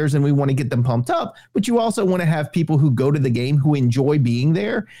the players and we want to get them pumped up, but you also want to have people who go to the game who enjoy being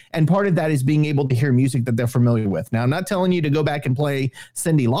there. And part of that is being able to hear music that they're familiar with. Now, I'm not telling you to go back and play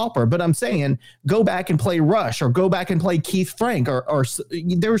Cyndi Lauper, but I'm saying go back and play Rush or go back and play Keith Frank or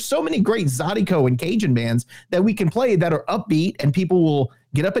there are so many great Zydeco and Cajun bands that we can play that are upbeat and people will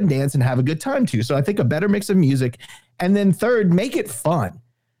get up and dance and have a good time too. So I think a better mix of music. And then third, make it fun.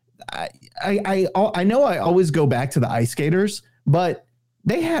 I know I always go back to the ice skaters, but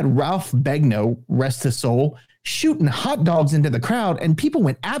they had Ralph Begno, rest his soul, shooting hot dogs into the crowd and people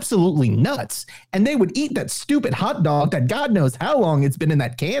went absolutely nuts. And they would eat that stupid hot dog that God knows how long it's been in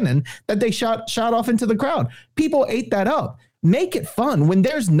that cannon that they shot off into the crowd. People ate that up. Make it fun. When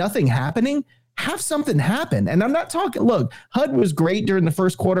there's nothing happening, have something happen. And I'm not talking, look, HUD was great during the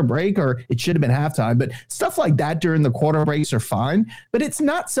first quarter break, or it should have been halftime, but stuff like that during the quarter breaks are fine. But it's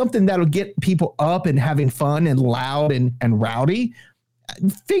not something that'll get people up and having fun and loud and rowdy.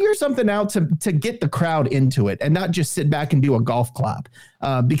 Figure something out to get the crowd into it and not just sit back and do a golf clap,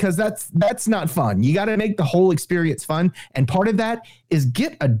 because that's not fun. You got to make the whole experience fun. And part of that is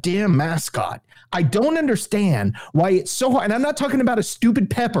get a damn mascot. I don't understand why it's so hard. And I'm not talking about a stupid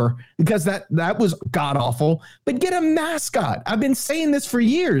pepper, because that was god awful, but get a mascot. I've been saying this for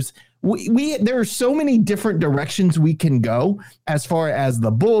years. There are so many different directions we can go as far as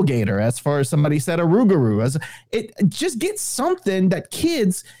the bull gator, as far as somebody said a Rougarou. It just get something that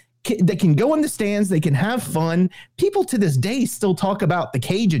kids that can go in the stands, they can have fun. People to this day still talk about the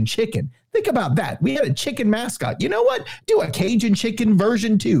Cajun chicken. Think about that. We had a chicken mascot. You know what? Do a Cajun chicken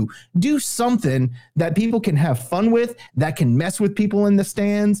version too. Do something that people can have fun with, that can mess with people in the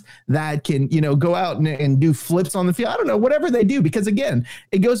stands, that can, go out and do flips on the field. I don't know, whatever they do, because again,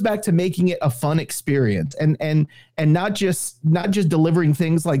 it goes back to making it a fun experience and not just delivering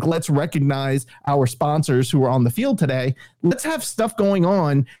things like, let's recognize our sponsors who are on the field today. Let's have stuff going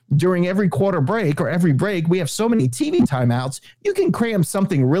on during every quarter break or every break. We have so many TV timeouts. You can cram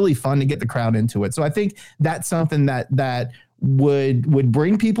something really fun to get the crowd into it. So I think that's something that would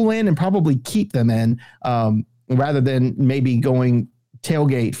bring people in and probably keep them in, rather than maybe going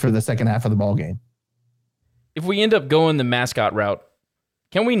tailgate for the second half of the ball game. If we end up going the mascot route,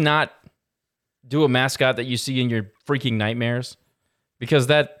 can we not do a mascot that you see in your freaking nightmares? Because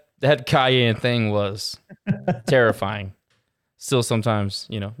that cayenne thing was terrifying. Still sometimes,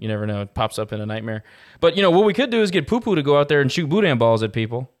 you never know. It pops up in a nightmare. But, what we could do is get Poo-Poo to go out there and shoot boudin balls at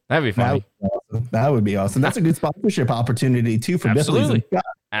people. That'd be funny. That would be awesome. That's a good sponsorship opportunity, too, for Absolutely. Billy's.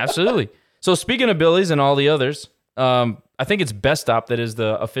 Absolutely. So speaking of Billy's and all the others, I think it's Best Stop that is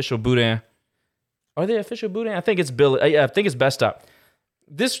the official boudin. Are they official boudin? I think it's Billy. I think it's Best Stop.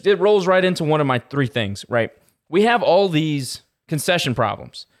 It rolls right into one of my three things, right? We have all these concession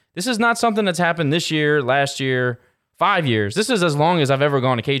problems. This is not something that's happened this year, last year, 5 years. This is as long as I've ever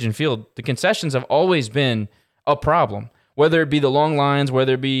gone to Cajun Field. The concessions have always been a problem, whether it be the long lines,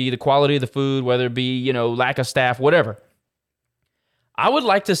 whether it be the quality of the food, whether it be, lack of staff, whatever. I would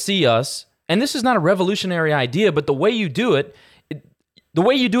like to see us, and this is not a revolutionary idea, but the way you do it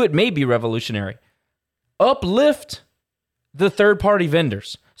may be revolutionary. Uplift the third-party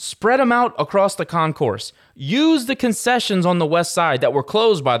vendors. Spread them out across the concourse. Use the concessions on the west side that were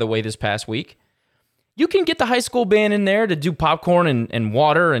closed, by the way, this past week. You can get the high school band in there to do popcorn and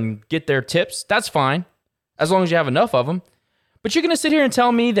water and get their tips. That's fine, as long as you have enough of them. But you're going to sit here and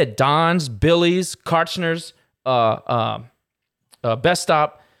tell me that Don's, Billy's, Kartchner's, Best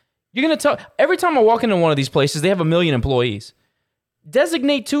Stop, you're going to tell... Every time I walk into one of these places, they have 1 million employees.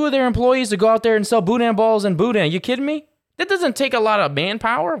 Designate 2 of their employees to go out there and sell boudin balls and boudin. You kidding me? That doesn't take a lot of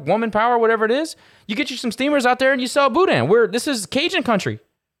manpower, woman power, whatever it is. You get you some steamers out there and you sell boudin. This is Cajun country.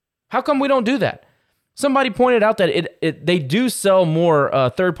 How come we don't do that? Somebody pointed out that they do sell more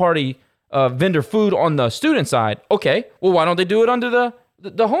third-party vendor food on the student side. Okay, well, why don't they do it under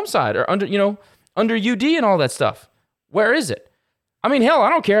the home side or under UD and all that stuff? Where is it? I mean, hell, I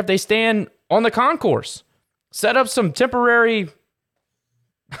don't care if they stand on the concourse. Set up some temporary,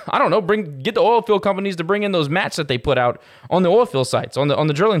 I don't know, get the oil field companies to bring in those mats that they put out on the oil field sites, on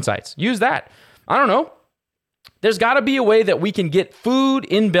the drilling sites. Use that. I don't know. There's got to be a way that we can get food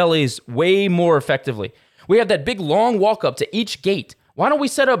in bellies way more effectively. We have that big long walk up to each gate. Why don't we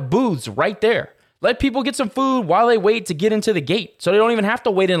set up booths right there? Let people get some food while they wait to get into the gate so they don't even have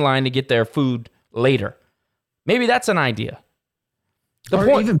to wait in line to get their food later. Maybe that's an idea.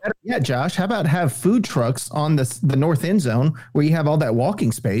 Even better yet, Josh, how about have food trucks on the north end zone where you have all that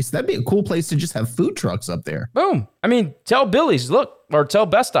walking space? That'd be a cool place to just have food trucks up there. Boom. I mean, tell Billy's, look, or tell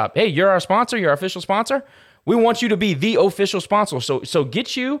Best Stop, hey, you're our sponsor, you're our official sponsor. We want you to be the official sponsor. So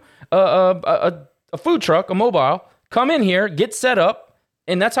get you a food truck, a mobile, come in here, get set up,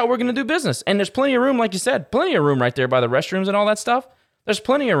 and that's how we're going to do business. And there's plenty of room, like you said, plenty of room right there by the restrooms and all that stuff. There's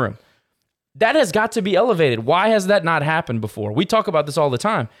plenty of room. That has got to be elevated. Why has that not happened before? We talk about this all the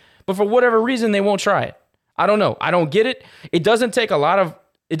time, but for whatever reason, they won't try it. I don't know. I don't get it. It doesn't take a lot of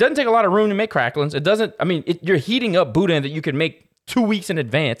room to make cracklings. You're heating up boudin that you can make 2 weeks in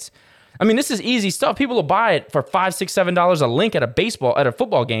advance. I mean, this is easy stuff. People will buy it for $5, $6, $7 a link at a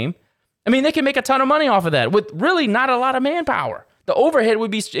football game. I mean, they can make a ton of money off of that with really not a lot of manpower. The overhead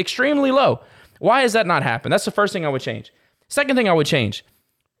would be extremely low. Why has that not happened? That's the first thing I would change. Second thing I would change.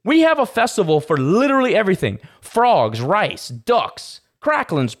 We have a festival for literally everything. Frogs, rice, ducks,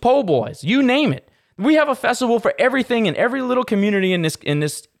 cracklings, po' boys, you name it. We have a festival for everything in every little community in this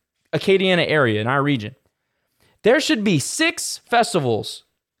Acadiana area, in our region. There should be 6 festivals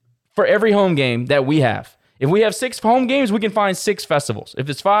for every home game that we have. If we have 6 home games, we can find 6 festivals. If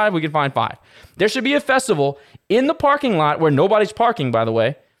it's 5, we can find 5. There should be a festival in the parking lot where nobody's parking, by the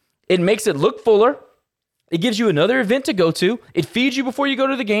way. It makes it look fuller. It gives you another event to go to. It feeds you before you go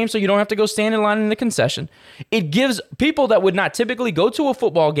to the game so you don't have to go stand in line in the concession. It gives people that would not typically go to a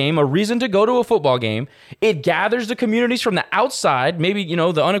football game a reason to go to a football game. It gathers the communities from the outside, maybe, the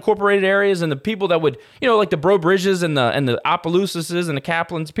unincorporated areas and the people that would, like the Bro Bridges and the Opelousases and the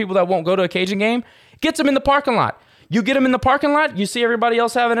Kaplans, people that won't go to a Cajun game. Gets them in the parking lot. You get them in the parking lot, you see everybody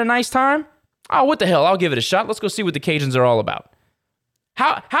else having a nice time. Oh, what the hell? I'll give it a shot. Let's go see what the Cajuns are all about.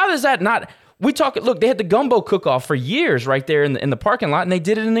 How does that not... Look, they had the gumbo cook-off for years right there in the parking lot, and they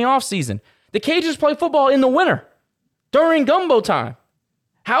did it in the off-season. The Cajuns play football in the winter during gumbo time.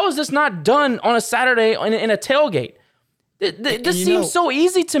 How is this not done on a Saturday in a tailgate? This seems so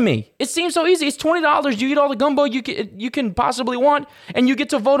easy to me. It seems so easy. It's $20. You get all the gumbo you can possibly want, and you get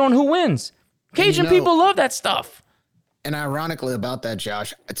to vote on who wins. Cajun people love that stuff. And ironically about that,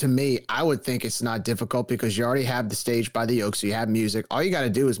 Josh, to me, I would think it's not difficult because you already have the stage by the Oak, so you have music. All you got to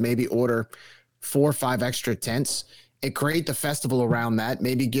do is maybe order 4 or 5 extra tents and create the festival around that.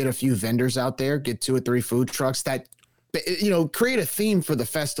 Maybe get a few vendors out there, get 2 or 3 food trucks that, create a theme for the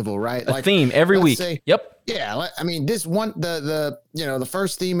festival, right? A theme every week. Yep. Yeah. I mean, this one, the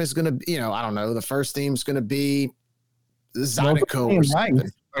first theme is going to be, I don't know, the first theme is going to be Zydeco or something.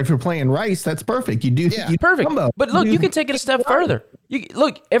 If you're playing rice, that's perfect. You do perfect. But look, you can take it a step further.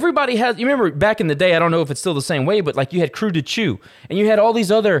 Everybody has. You remember back in the day? I don't know if it's still the same way, but like you had Crew de Chew, and you had all these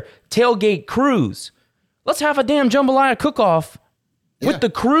other tailgate crews. Let's have a damn jambalaya cook-off with the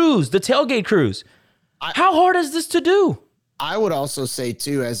crews, the tailgate crews. How hard is this to do? I would also say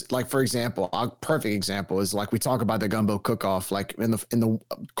too, as like, for example, a perfect example is like we talk about the gumbo cook-off, like when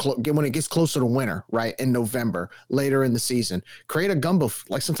it gets closer to winter, right? In November, later in the season, create a gumbo,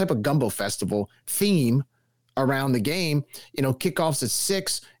 like some type of gumbo festival theme around the game. Kickoffs at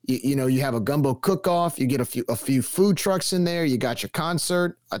 6, you have a gumbo cook-off, you get a few food trucks in there. You got your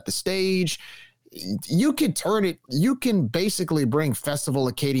concert at the stage. You can basically bring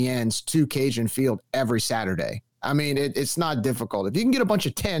Festival Acadiens to Cajun Field every Saturday. I mean, it's not difficult. If you can get a bunch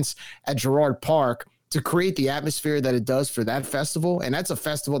of tents at Girard Park to create the atmosphere that it does for that festival, and that's a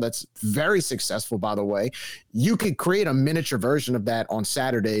festival that's very successful, by the way, you could create a miniature version of that on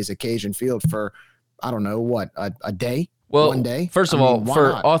Saturdays at Cajun Field for, I don't know, a day? Well, 1 day? First of all,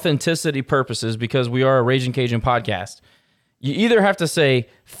 for authenticity purposes, because we are a Raging Cajun podcast, you either have to say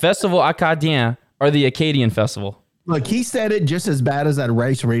Festival Acadien or the Acadian Festival. Look, he said it just as bad as that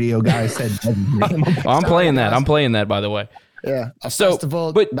Rice Radio guy said. I'm playing that. I'm playing that, by the way. Yeah.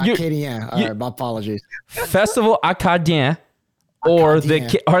 Festival Acadien. All right, my apologies. Festival Acadien or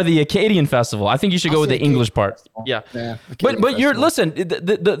the Acadian Festival. I think you should go with the English part. Yeah. But you're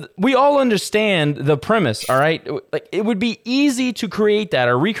listen, we all understand the premise, all right? Like it would be easy to create that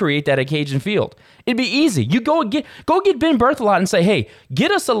or recreate that at Cajun Field. It'd be easy. You go get Ben Berthelot and say, "Hey, get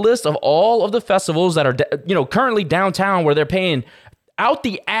us a list of all of the festivals that are currently downtown where they're paying out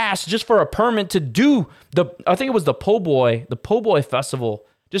the ass just for a permit to do I think it was the Po' Boy Festival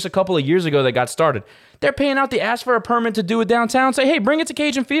just a couple of years ago that got started. They're paying out the ass for a permit to do it downtown. Say, hey, bring it to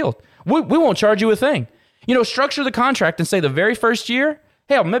Cajun Field. We won't charge you a thing. Structure the contract and say the very first year,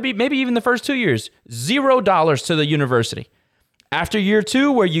 Hell, maybe even the first 2 years, $0 to the university. After year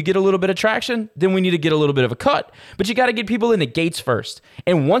 2, where you get a little bit of traction, then we need to get a little bit of a cut. But you got to get people in the gates first.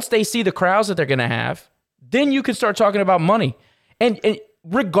 And once they see the crowds that they're going to have, then you can start talking about money. And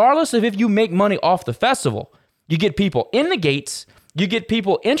regardless of if you make money off the festival, you get people in the gates, you get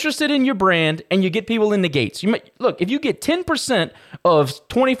people interested in your brand, and you get people in the gates. Look, if you get 10% of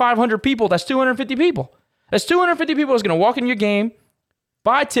 2,500 people, that's 250 people. That's 250 people that's going to walk in your game,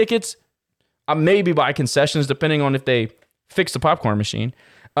 buy tickets, maybe buy concessions, depending on if they fix the popcorn machine.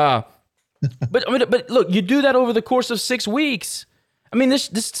 But look, you do that over the course of 6 weeks. I mean, this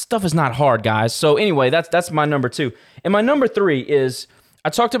stuff is not hard, guys. So anyway, that's my number 2. And my number 3 is, I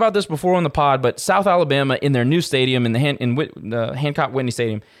talked about this before on the pod, but South Alabama, in their new stadium, in the Hancock Whitney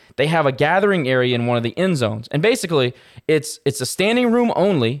Stadium, they have a gathering area in one of the end zones. And basically, it's a standing room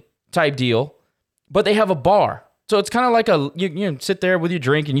only type deal, but they have a bar. So it's kind of like you sit there with your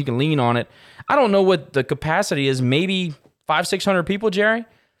drink and you can lean on it. I don't know what the capacity is, maybe 500-600 people, Jerry.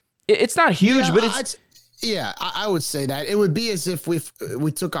 It's not huge, but it's... I would say that. It would be as if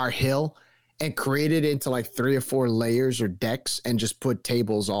we took our hill and created it into like 3 or 4 layers or decks and just put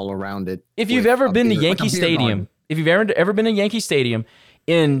tables all around it. If you've ever been to Yankee Stadium, if you've ever been to Yankee Stadium,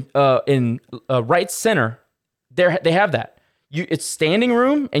 in right center, they have that. It's standing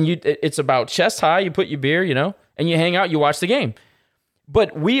room, and it's about chest high. You put your beer, and you hang out, you watch the game.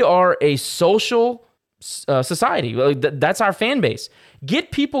 But we are a social society. That's our fan base.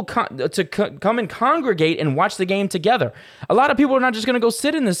 Get people to come and congregate and watch the game together. A lot of people are not just going to go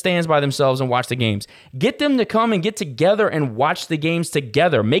sit in the stands by themselves and watch the games. Get them to come and get together and watch the games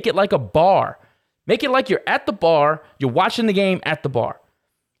together. Make it like a bar. Make it like you're at the bar, you're watching the game at the bar.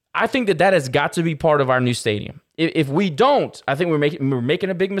 I think that has got to be part of our new stadium. If we don't, I think we're making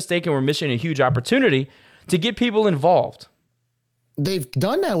a big mistake, and we're missing a huge opportunity to get people involved. They've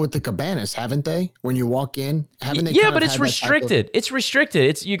done that with the cabanas, haven't they? When you walk in, haven't they? Yeah, but it's restricted. It's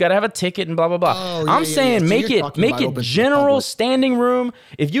restricted. You got to have a ticket and blah blah blah. Oh, I'm saying make it general standing room.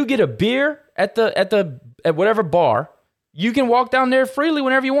 If you get a beer at whatever bar, you can walk down there freely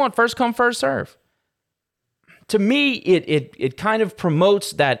whenever you want. First come, first serve. To me, it kind of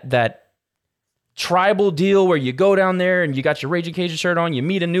promotes that tribal deal where you go down there and you got your Raging Cajun shirt on, you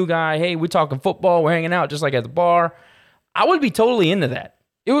meet a new guy. Hey, we're talking football. We're hanging out just like at the bar. I would be totally into that.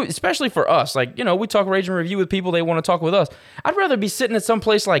 Especially for us. Like, we talk Raging Review with people, they want to talk with us. I'd rather be sitting at some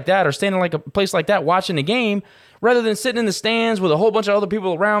place like that or standing like a place like that watching the game rather than sitting in the stands with a whole bunch of other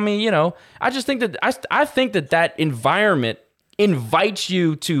people around me. I just think that I think that environment invites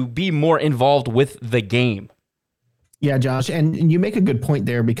you to be more involved with the game. Yeah, Josh, and you make a good point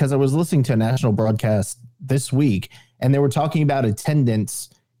there, because I was listening to a national broadcast this week, and they were talking about attendance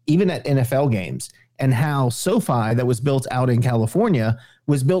even at NFL games, and how SoFi, that was built out in California,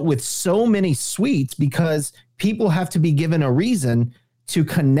 was built with so many suites because people have to be given a reason to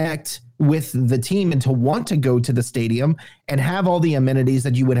connect with the team and to want to go to the stadium and have all the amenities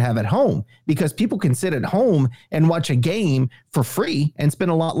that you would have at home, because people can sit at home and watch a game for free and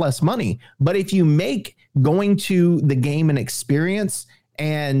spend a lot less money. But if you make going to the game an experience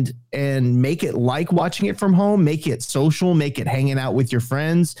and make it like watching it from home, make it social, make it hanging out with your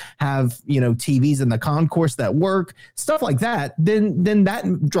friends, have, TVs in the concourse that work, stuff like that, then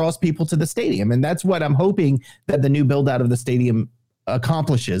that draws people to the stadium. And that's what I'm hoping that the new build out of the stadium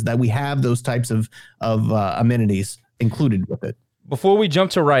accomplishes, that we have those types of amenities included with it. Before we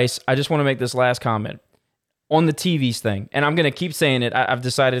jump to Rice, I just want to make this last comment on the TVs thing. And I'm going to keep saying it. I've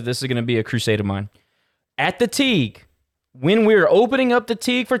decided this is going to be a crusade of mine. At the Teague, when we were opening up the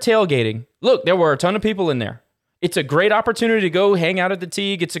Teague for tailgating, look, there were a ton of people in there. It's a great opportunity to go hang out at the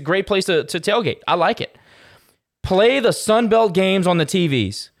Teague. It's a great place to tailgate. I like it. Play the Sun Belt games on the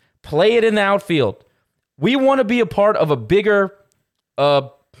TVs. Play it in the outfield. We want to be a part of a bigger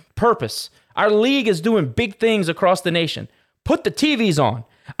purpose. Our league is doing big things across the nation. Put the TVs on.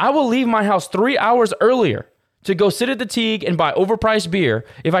 I will leave my house 3 hours earlier to go sit at the Teague and buy overpriced beer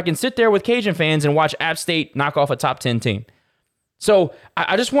if I can sit there with Cajun fans and watch App State knock off a top 10 team. So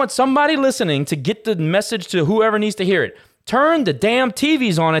I just want somebody listening to get the message to whoever needs to hear it. Turn the damn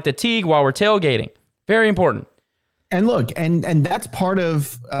TVs on at the Teague while we're tailgating. Very important. And look, and that's part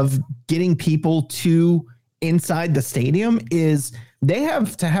of getting people to inside the stadium is they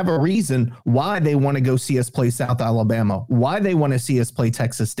have to have a reason why they want to go see us play South Alabama, why they want to see us play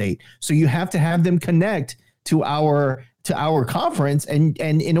Texas State. So you have to have them connect to our conference. And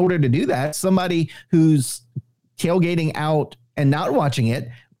in order to do that, somebody who's tailgating out and not watching it,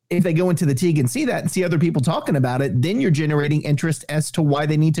 if they go into the Teague and see that and see other people talking about it, then you're generating interest as to why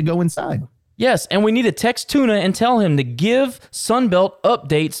they need to go inside. Yes, and we need to text Tuna and tell him to give Sunbelt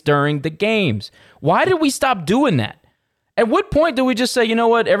updates during the games. Why did we stop doing that? At what point do we just say, you know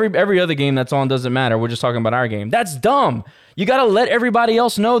what, every other game that's on doesn't matter. We're just talking about our game. That's dumb. You got to let everybody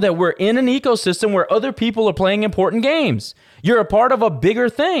else know that we're in an ecosystem where other people are playing important games. You're a part of a bigger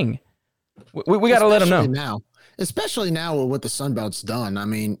thing. We got to let them know. Especially now with what the Sunbelt's done. I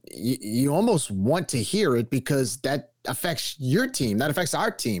mean, you almost want to hear it because that affects your team. That affects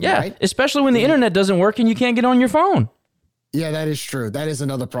our team, right? Especially when the internet doesn't work and you can't get on your phone. Yeah, that is true. That is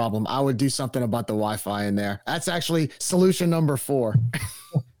another problem. I would do something about the Wi-Fi in there. That's actually solution number 4.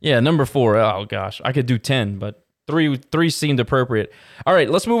 Yeah, number 4. Oh, gosh. I could do 10, but three seemed appropriate. All right,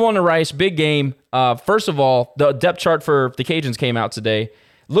 let's move on to Rice. Big game. First of all, the depth chart for the Cajuns came out today.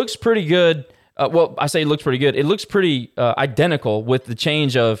 Looks pretty good. Well, I say it looks pretty good. It looks pretty identical with the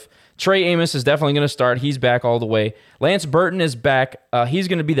change of Trey Amos is definitely going to start. He's back all the way. Lance Burton is back. He's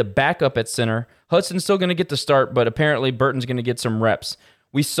going to be the backup at center. Hudson's still going to get the start, but apparently Burton's going to get some reps.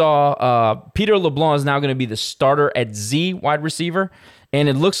 We saw Peter LeBlanc is now going to be the starter at Z wide receiver, and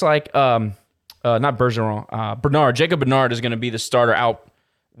it looks like not Bergeron, Jacob Bernard is going to be the starter out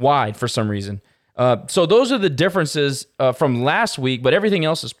wide for some reason. So those are the differences from last week, but everything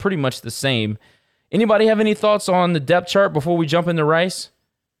else is pretty much the same. Anybody have any thoughts on the depth chart before we jump into Rice?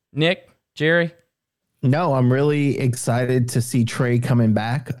 Nick, Jerry? No, I'm really excited to see Trey coming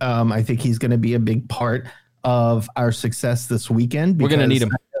back. I think he's going to be a big part of our success this weekend. We're going to need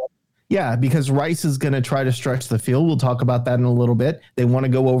him. Yeah, because Rice is going to try to stretch the field. We'll talk about that in a little bit. They want to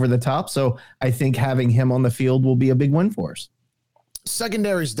go over the top. So I think having him on the field will be a big win for us.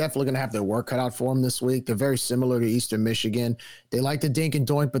 Secondary is definitely going to have their work cut out for them this week. They're very similar to Eastern Michigan. They like to dink and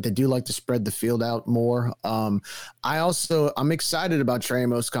doink, but they do like to spread the field out more. I'm excited about Trey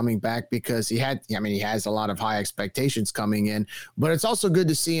Amos coming back because he has a lot of high expectations coming in, but it's also good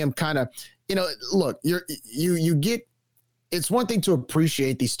to see him kind of, look, you get, it's one thing to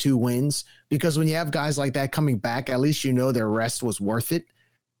appreciate these 2 wins because when you have guys like that coming back, at least their rest was worth it.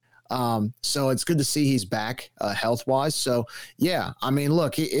 So it's good to see he's back health wise. So yeah, I mean,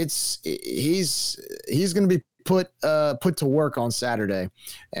 look, he's going to be put to work on Saturday,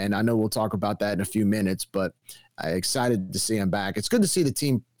 and I know we'll talk about that in a few minutes. But I'm excited to see him back. It's good to see the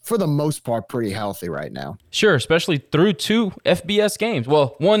team for the most part pretty healthy right now. Sure, especially through 2 FBS games.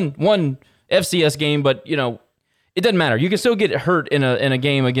 Well, one FCS game, but it doesn't matter. You can still get hurt in a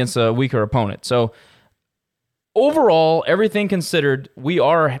game against a weaker opponent. So. Overall, everything considered, we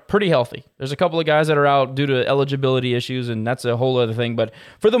are pretty healthy. There's a couple of guys that are out due to eligibility issues, and that's a whole other thing. But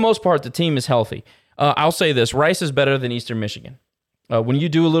for the most part, the team is healthy. I'll say this. Rice is better than Eastern Michigan. When you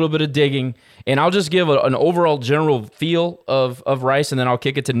do a little bit of digging, and I'll just give an overall general feel of Rice, and then I'll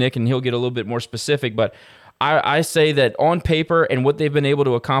kick it to Nick, and he'll get a little bit more specific. But I say that on paper and what they've been able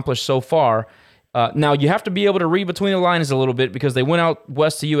to accomplish so far, now you have to be able to read between the lines a little bit because they went out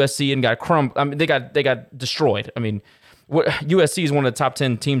west to USC and got crumbled. I mean, they got destroyed. I mean, USC is one of the top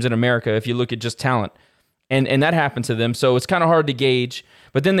 10 teams in America if you look at just talent, and that happened to them. So it's kind of hard to gauge.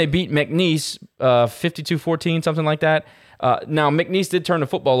 But then they beat McNeese 52-14, something like that. Now McNeese did turn the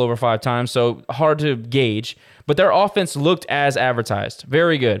football over 5 times, so hard to gauge. But their offense looked as advertised,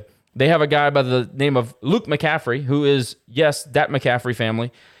 very good. They have a guy by the name of Luke McCaffrey, who is that McCaffrey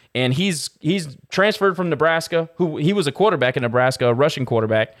family. And he's transferred from Nebraska, he was a quarterback in Nebraska, a rushing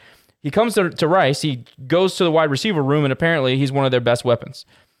quarterback. He comes to Rice, he goes to the wide receiver room, and apparently he's one of their best weapons.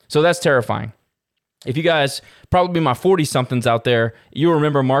 So that's terrifying. If you guys, probably my 40-somethings out there, you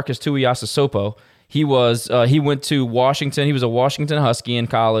remember Marcus Tuiasosopo. He went to Washington. He was a Washington Husky in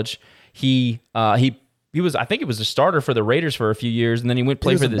college. He was, I think he was a starter for the Raiders for a few years, and then he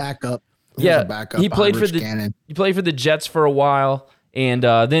played for the backup. He played for the Jets for a while. And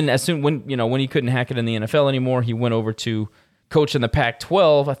then as soon when he couldn't hack it in the NFL anymore, he went over to coach in the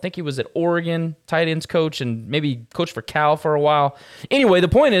Pac-12. I think he was at Oregon, tight ends coach, and maybe coach for Cal for a while. Anyway, the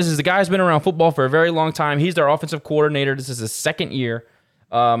point is the guy's been around football for a very long time. He's their offensive coordinator. This is his 2nd year.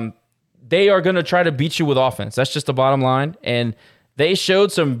 They are going to try to beat you with offense. That's just the bottom line. And they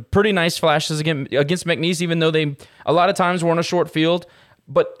showed some pretty nice flashes against McNeese, even though they a lot of times were on a short field.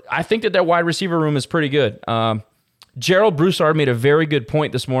 But I think that their wide receiver room is pretty good. Gerald Broussard made a very good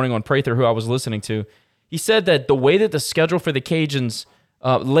point this morning on Prather, who I was listening to. He said that the way that the schedule for the Cajuns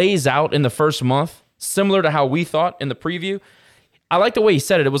lays out in the first month, similar to how we thought in the preview, I like the way he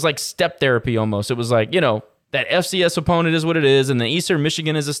said it. It was like step therapy almost. It was like, that FCS opponent is what it is, and then Eastern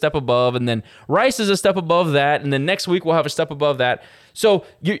Michigan is a step above, and then Rice is a step above that, and then next week we'll have a step above that. So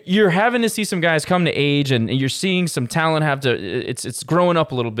you're having to see some guys come to age, and you're seeing some talent it's growing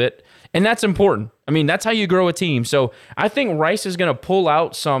up a little bit, and that's important. I mean, that's how you grow a team. So I think Rice is going to pull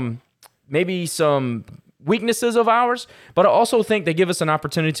out some maybe some weaknesses of ours, but I also think they give us an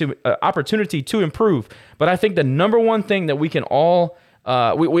opportunity to improve. But I think the number one thing that we can all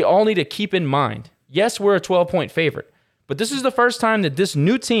we all need to keep in mind, yes, we're a 12-point favorite, but this is the first time that this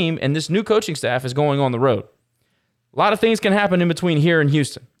new team and this new coaching staff is going on the road. A lot of things can happen in between here and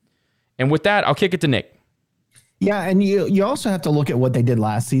Houston. And with that, I'll kick it to Nick. Yeah, and you also have to look at what they did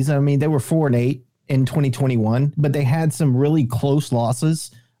last season. I mean, they were 4-8 in 2021, but they had some really close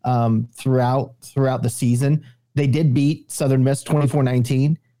losses throughout the season. They did beat Southern Miss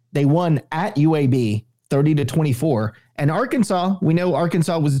 24-19. They won at UAB 30-24. And Arkansas, we know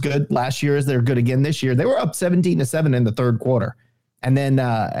Arkansas was good last year, as they're good again this year. They were up 17-7 in the third quarter. And then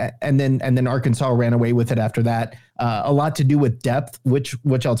Arkansas ran away with it after that. A lot to do with depth, which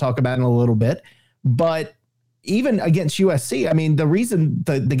I'll talk about in a little bit. But even against USC, I mean, the reason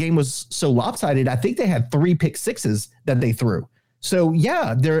the game was so lopsided, I think they had 3 pick sixes that they threw. So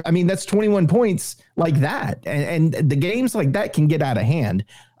yeah, that's 21 points like that. And the games like that can get out of hand.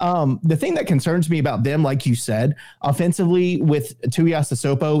 The thing that concerns me about them, like you said, offensively with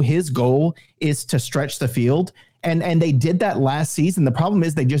Tuiasosopo, his goal is to stretch the field. And they did that last season. The problem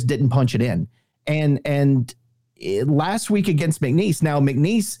is they just didn't punch it in. And last week against McNeese, now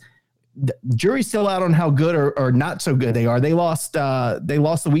McNeese, the jury's still out on how good or not so good they are. They lost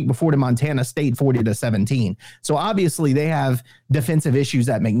the week before to Montana State 40-17. So obviously they have defensive issues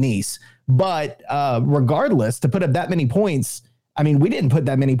at McNeese. But regardless, to put up that many points, I mean, we didn't put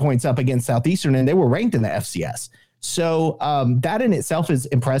that many points up against Southeastern, and they were ranked in the FCS. So that in itself is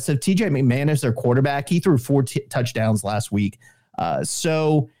impressive. TJ McMahon is their quarterback. He threw 4 touchdowns last week.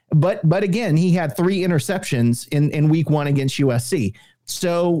 But again, he had 3 interceptions in week 1 against USC.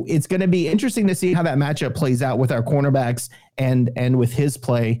 So it's going to be interesting to see how that matchup plays out with our cornerbacks and with his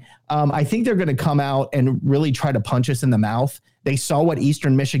play. I think they're going to come out and really try to punch us in the mouth. They saw what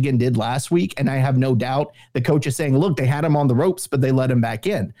Eastern Michigan did last week, and I have no doubt the coach is saying, look, they had him on the ropes, but they let him back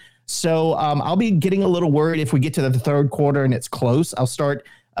in. So I'll be getting a little worried if we get to the third quarter and it's close. I'll start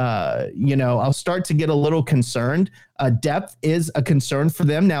to get a little concerned. Depth is a concern for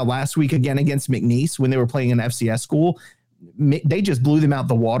them. Now, last week, again, against McNeese, when they were playing an FCS school, they just blew them out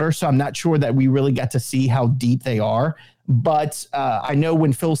the water. So I'm not sure that we really got to see how deep they are. But I know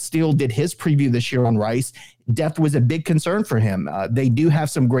when Phil Steele did his preview this year on Rice, depth was a big concern for him. They do have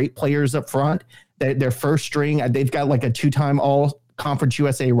some great players up front. Their first string, they've got like a 2-time All-Conference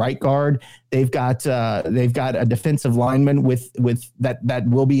USA right guard. They've got a defensive lineman with that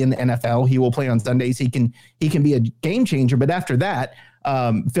will be in the NFL. He will play on Sundays. He can be a game changer. But after that,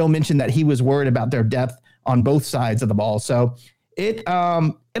 Phil mentioned that he was worried about their depth on both sides of the ball. So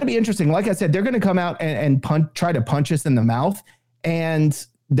it'll be interesting. Like I said, they're going to come out and try to punch us in the mouth. And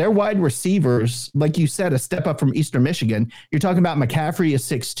their wide receivers, like you said, a step up from Eastern Michigan. You're talking about McCaffrey is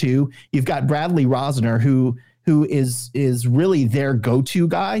 6'2". You've got Bradley Rosner, who is really their go-to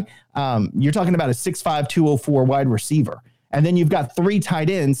guy. You're talking about a 6'5", 204 wide receiver. And then you've got 3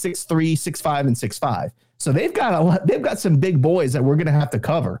 tight ends, 6'3", 6'5", and 6'5". So they've got some big boys that we're going to have to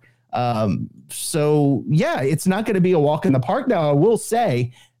cover. So yeah, it's not going to be a walk in the park. Now, I will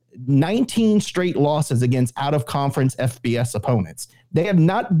say 19 straight losses against out-of-conference FBS opponents. They have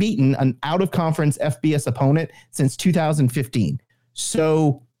not beaten an out-of-conference FBS opponent since 2015.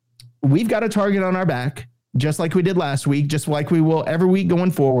 So we've got a target on our back, just like we did last week, just like we will every week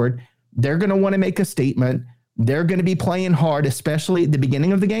going forward. They're going to want to make a statement. They're going to be playing hard, especially at the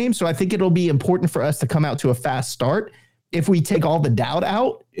beginning of the game. So I think it'll be important for us to come out to a fast start. If we take all the doubt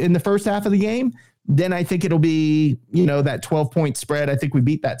out in the first half of the game, then I think it'll be, that 12-point spread. I think we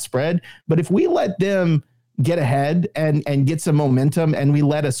beat that spread. But if we let them get ahead and get some momentum and we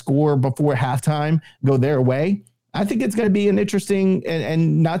let a score before halftime go their way, I think it's going to be an interesting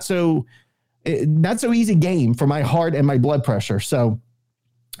and not so easy game for my heart and my blood pressure. So,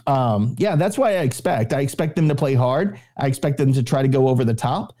 that's why I expect them to play hard. I expect them to try to go over the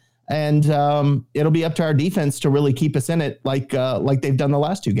top. And it'll be up to our defense to really keep us in it like they've done the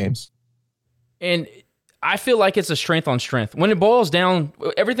last 2 games. And I feel like it's a strength on strength. When it boils down,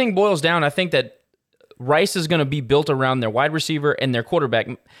 everything boils down, I think that Rice is going to be built around their wide receiver and their quarterback.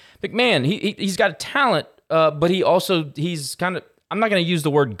 McMahon, he's got a talent, but he's kind of, I'm not going to use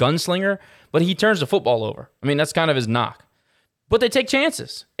the word gunslinger, but he turns the football over. I mean, that's kind of his knock. But they take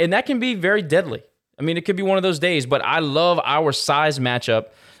chances, and that can be very deadly. I mean, it could be one of those days, but I love our size matchup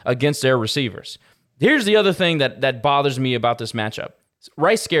against their receivers. Here's the other thing that bothers me about this matchup.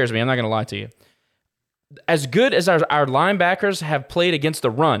 Rice scares me, I'm not going to lie to you. As good as our linebackers have played against the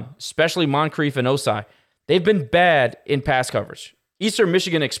run, especially Moncrief and Osai, they've been bad in pass coverage. Eastern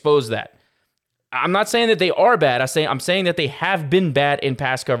Michigan exposed that. I'm not saying that they are bad. I'm saying that they have been bad in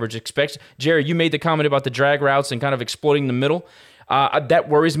pass coverage. Jerry, you made the comment about the drag routes and kind of exploiting the middle. That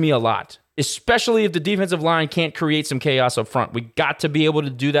worries me a lot, especially if the defensive line can't create some chaos up front. We got to be able to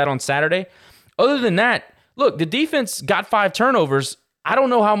do that on Saturday. Other than that, look, the defense got 5 turnovers. I don't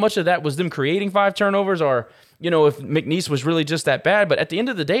know how much of that was them creating 5 turnovers or, if McNeese was really just that bad. But at the end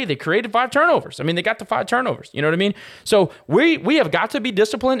of the day, they created 5 turnovers. I mean, they got the 5 turnovers. You know what I mean? So we have got to be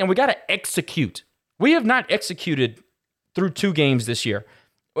disciplined, and we got to execute. We have not executed through 2 games this year,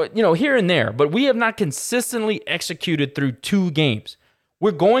 here and there. But we have not consistently executed through 2 games.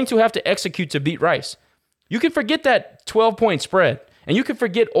 We're going to have to execute to beat Rice. You can forget that 12-point spread, and you can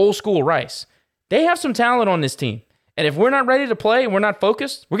forget old school Rice. They have some talent on this team. And if we're not ready to play and we're not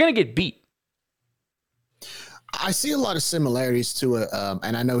focused, we're going to get beat. I see a lot of similarities to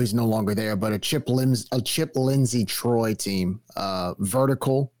and I know he's no longer there, but a Chip Lindsey Troy team,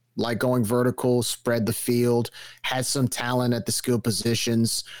 vertical, like going vertical, spread the field, had some talent at the skill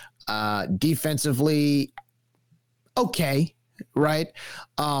positions, defensively, okay. Right.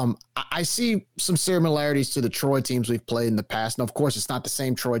 I see some similarities to the Troy teams we've played in the past. And of course, it's not the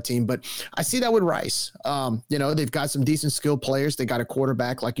same Troy team, but I see that with Rice. They've got some decent skilled players. They got a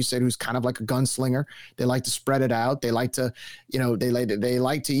quarterback, like you said, who's kind of like a gunslinger. They like to spread it out. They like to, they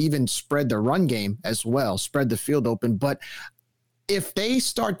like to even spread the run game as well, spread the field open. But if they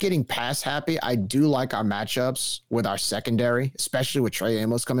start getting pass happy, I do like our matchups with our secondary, especially with Trey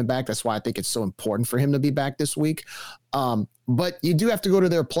Amos coming back. That's why I think it's so important for him to be back this week. But you do have to go to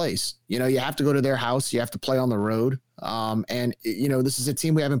their place. You have to go to their house. You have to play on the road. This is a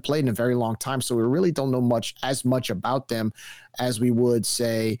team we haven't played in a very long time, so we really don't know as much about them as we would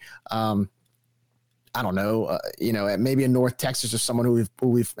say, I don't know, maybe in North Texas or someone who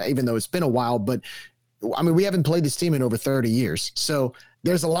we've even though it's been a while, but I mean, we haven't played this team in over 30 years. So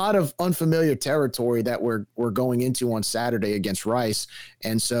there's a lot of unfamiliar territory that we're going into on Saturday against Rice.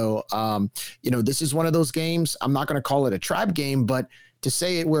 And so, this is one of those games. I'm not going to call it a trap game, but to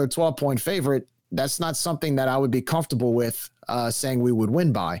say we're a 12-point favorite, that's not something that I would be comfortable with saying we would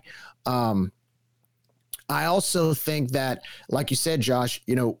win by. I also think that, like you said, Josh,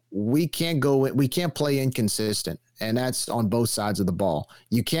 we can't play inconsistent. And that's on both sides of the ball.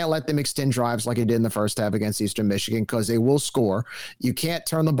 You can't let them extend drives like they did in the first half against Eastern Michigan because they will score. You can't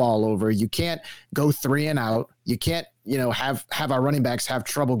turn the ball over. You can't go 3 and out. You can't, have our running backs have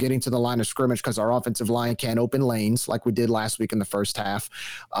trouble getting to the line of scrimmage because our offensive line can't open lanes like we did last week in the first half.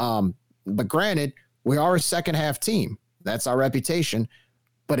 But granted, we are a second half team. That's our reputation.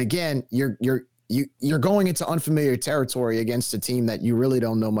 But again, you're going into unfamiliar territory against a team that you really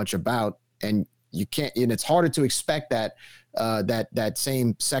don't know much about, and you can't, and it's harder to expect that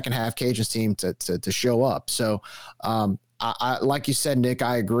same second half Cajuns team to show up. So, I like you said, Nick,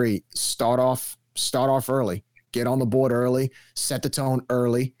 I agree. Start off early, get on the board early, set the tone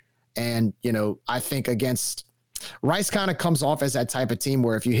early, and I think against Rice kind of comes off as that type of team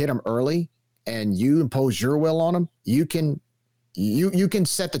where if you hit them early and you impose your will on them, you can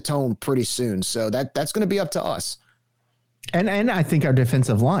set the tone pretty soon. So that's going to be up to us. And I think our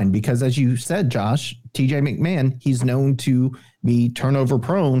defensive line, because as you said, Josh, TJ McMahon, he's known to be turnover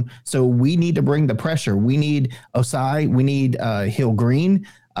prone. So we need to bring the pressure. We need Osai. We need Hill Green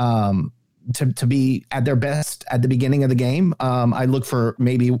to be at their best at the beginning of the game. I look for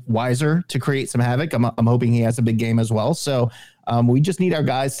maybe Weiser to create some havoc. I'm hoping he has a big game as well. So we just need our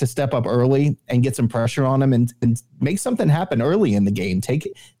guys to step up early and get some pressure on him and make something happen early in the game.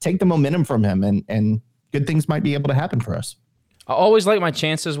 Take the momentum from him and good things might be able to happen for us. I always like my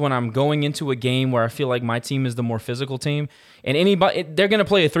chances when I'm going into a game where I feel like my team is the more physical team, and they're going to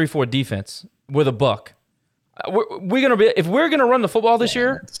play a 3-4 defense with a buck. If we're going to run the football this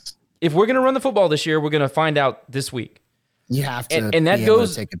year, we're going to find out this week. You have to, and that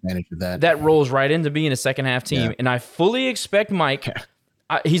goes take advantage of that. That rolls right into being a second half team, and I fully expect Mike.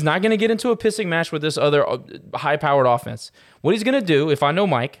 He's not going to get into a pissing match with this other high powered offense. What he's going to do, if I know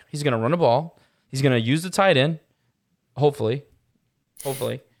Mike, he's going to run the ball. He's going to use the tight end, hopefully,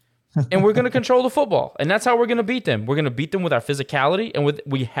 and we're going to control the football, and that's how we're going to beat them. We're going to beat them with our physicality, and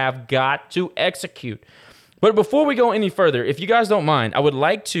we have got to execute. But before we go any further, if you guys don't mind, I would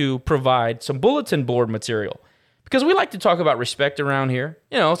like to provide some bulletin board material because we like to talk about respect around here.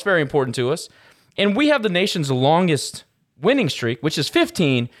 It's very important to us, and we have the nation's longest winning streak, which is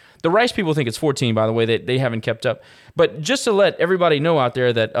 15. The Rice people think it's 14, by the way. They haven't kept up. But just to let everybody know out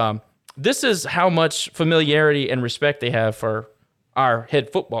there that this is how much familiarity and respect they have for our head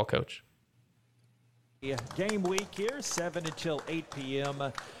football coach. Game week here, 7 until 8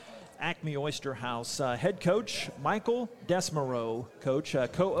 p.m. Acme Oyster House. Head coach Michael Desmareau, coach,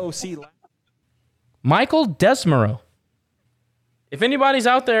 co-OC. Michael Desmero. If anybody's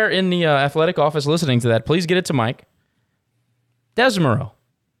out there in the athletic office listening to that, please get it to Mike. Desmero.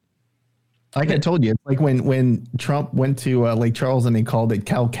 Like I told you, it's like when Trump went to Lake Charles and they called it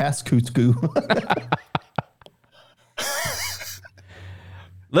Kalkaskutku.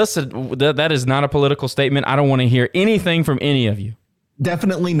 Listen, that is not a political statement. I don't want to hear anything from any of you.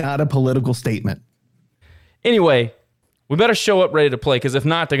 Definitely not a political statement. Anyway, we better show up ready to play, because if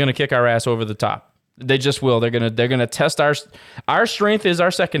not, they're going to kick our ass over the top. They just will. They're gonna test our strength is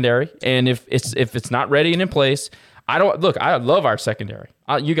our secondary, and if it's not ready and in place, I love our secondary.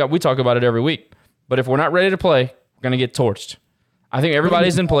 We talk about it every week, but if we're not ready to play, we're gonna get torched. I think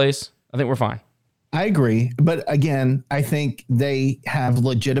everybody's in place. I think we're fine. I agree, but again, I think they have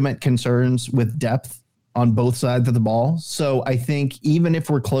legitimate concerns with depth on both sides of the ball. So I think even if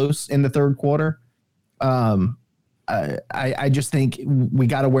we're close in the third quarter, I just think we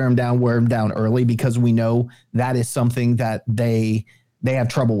got to wear them down early, because we know that is something that they have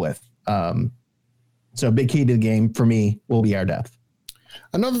trouble with. So big key to the game for me will be our depth.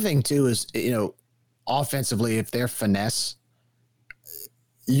 Another thing too is, offensively, if they're finesse,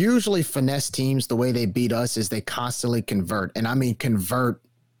 usually finesse teams, the way they beat us is they constantly convert. And I mean, convert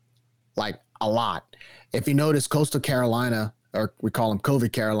like a lot. If you notice, Coastal Carolina, or we call them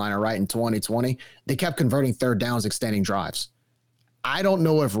COVID Carolina, right, in 2020, they kept converting third downs, extending drives. I don't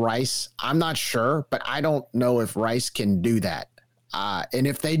know if Rice, I'm not sure, but I don't know if Rice can do that. And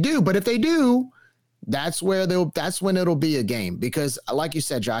if they do, that's when it'll be a game. Because like you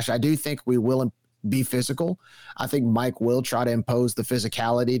said, Josh, I do think we will be physical. I think Mike will try to impose the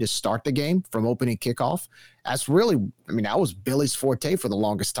physicality to start the game from opening kickoff. That was Billy's forte for the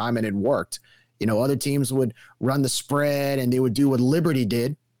longest time, and it worked. Other teams would run the spread and they would do what Liberty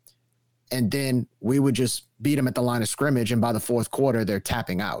did, and then we would just beat them at the line of scrimmage, and by the fourth quarter, they're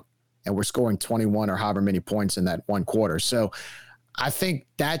tapping out, and we're scoring 21 or however many points in that one quarter. So I think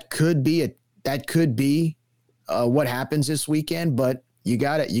that could be what happens this weekend, but you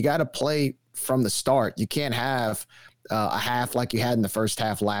gotta play from the start. You can't have a half like you had in the first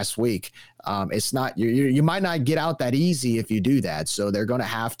half last week. It's not you might not get out that easy if you do that. So they're going to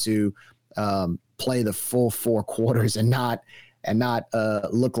have to play the full 4 quarters and not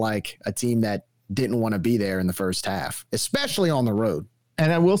look like a team that didn't want to be there in the first half, especially on the road.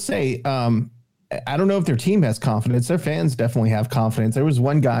 And I will say, I don't know if their team has confidence. Their fans definitely have confidence. There was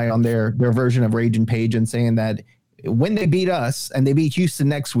one guy on their version of Raging Cajun saying that when they beat us and they beat Houston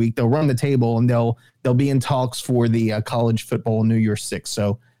next week, they'll run the table and they'll be in talks for the college football New Year's Six.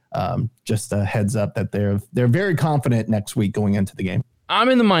 So just a heads up that they're very confident next week going into the game. I'm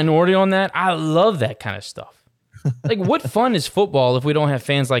in the minority on that. I love that kind of stuff. Like, what fun is football if we don't have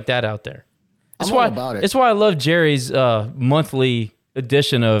fans like that out there? That's why I love Jerry's monthly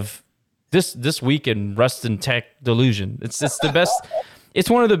edition of this week in Ruston Tech Delusion. It's the best. It's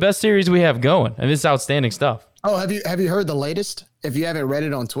one of the best series we have going. I mean, it's outstanding stuff. Oh, have you heard the latest? If you haven't read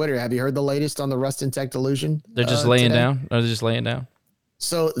it on Twitter, have you heard the latest on the Ruston Tech Delusion? They're just laying down. They're just laying down.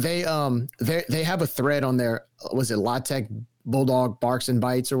 So they have a thread on their, was it La Tech Bulldog Barks and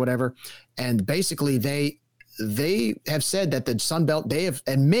Bites or whatever, and basically they have said that the Sun Belt, they have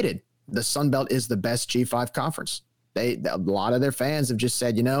admitted the Sun Belt is the best G5 conference. A lot of their fans have just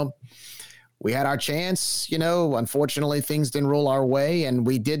said, we had our chance, unfortunately things didn't roll our way, and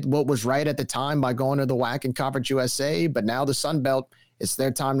we did what was right at the time by going to the WAC and Conference USA, but now the Sun Belt, it's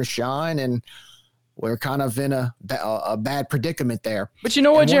their time to shine, and we're kind of in a bad predicament there. But you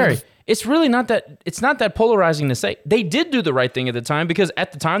know what, Jerry? It's really not that polarizing to say. They did do the right thing at the time, because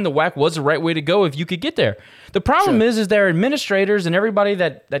at the time the WAC was the right way to go if you could get there. The problem is their administrators and everybody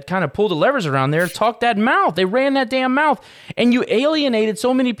that kind of pulled the levers around there talked that mouth. They ran that damn mouth, and you alienated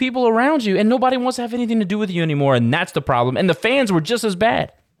so many people around you, and nobody wants to have anything to do with you anymore, and that's the problem. And the fans were just as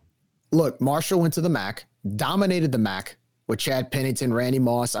bad. Look, Marshall went to the MAC, dominated the MAC with Chad Pennington, Randy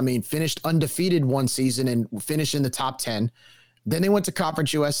Moss. I mean, finished undefeated one season and finished in the top 10. Then they went to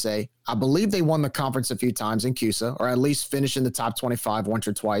Conference USA. I believe they won the conference a few times in CUSA, or at least finished in the top 25 once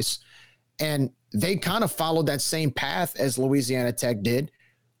or twice. And they kind of followed that same path as Louisiana Tech did,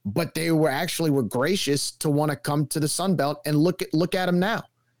 but they were gracious to want to come to the Sun Belt, and look at them now.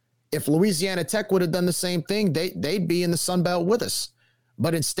 If Louisiana Tech would have done the same thing, they'd be in the Sun Belt with us.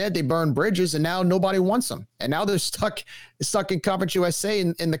 But instead, they burned bridges, and now nobody wants them. And now they're stuck in Conference USA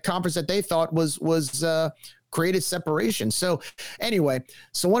in the conference that they thought was created separation. So anyway,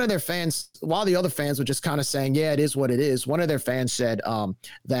 one of their fans, while the other fans were just kind of saying, yeah, it is what it is, one of their fans said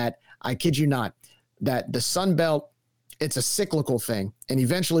that, I kid you not, that the Sun Belt it's a cyclical thing. And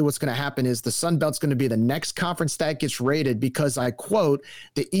eventually what's going to happen is the Sun Belt's going to be the next conference that gets rated because, I quote,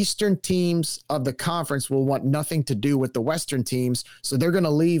 the Eastern teams of the conference will want nothing to do with the Western teams. So they're going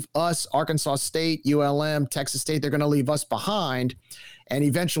to leave us, Arkansas State, ULM, Texas State, they're going to leave us behind. And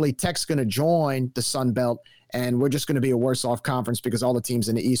eventually Tech's going to join the Sun Belt, and we're just going to be a worse off conference because all the teams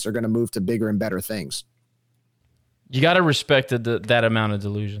in the East are going to move to bigger and better things. You got to respect that amount of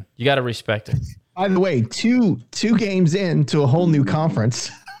delusion. You got to respect it. By the way, two games into a whole new conference,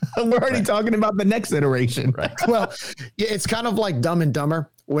 we're already talking about the next iteration. Right. Well, yeah, it's kind of like Dumb and Dumber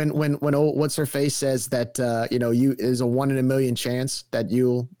when old what's her face says that there's a 1 in a million chance that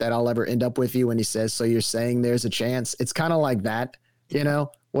I'll ever end up with you, and he says, so you're saying there's a chance. It's kind of like that,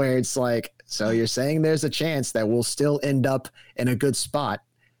 where it's like, so you're saying there's a chance that we'll still end up in a good spot.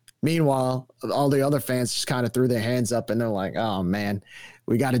 Meanwhile, all the other fans just kind of threw their hands up and they're like, oh man,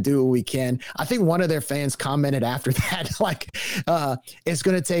 we got to do what we can. I think one of their fans commented after that, it's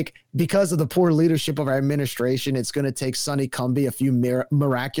going to take, because of the poor leadership of our administration, it's going to take Sonny Cumbie a few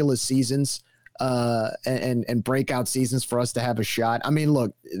miraculous seasons and breakout seasons for us to have a shot. I mean,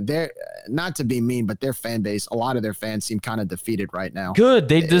 look, they're not to be mean, but their fan base, a lot of their fans seem kind of defeated right now. Good.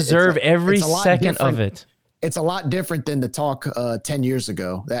 They deserve every second of it. It's a lot different than the talk 10 years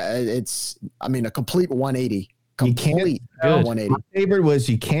ago. It's a complete 180. You can't. 180. My favorite was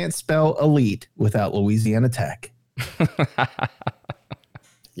you can't spell elite without Louisiana Tech.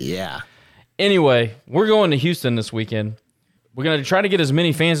 Yeah. Anyway, we're going to Houston this weekend. We're going to try to get as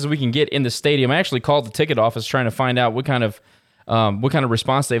many fans as we can get in the stadium. I actually called the ticket office trying to find out what kind of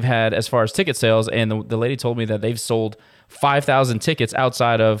response they've had as far as ticket sales, and the lady told me that they've sold 5,000 tickets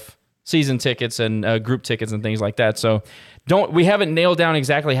outside of season tickets and group tickets and things like that. So we haven't nailed down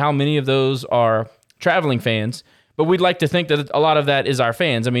exactly how many of those are traveling fans, but we'd like to think that a lot of that is our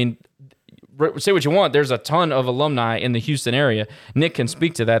fans. I mean, say what you want, there's a ton of alumni in the Houston area. Nick can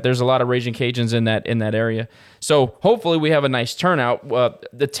speak to that. There's a lot of Raging Cajuns in that area. So hopefully we have a nice turnout.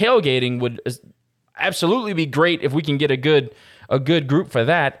 The tailgating would absolutely be great if we can get a good group for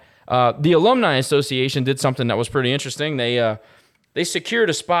that. The Alumni Association did something that was pretty interesting. They secured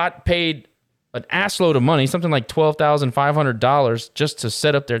a spot, paid an assload of money, something like $12,500 just to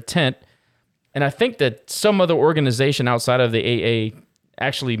set up their tent. And I think that some other organization outside of the AA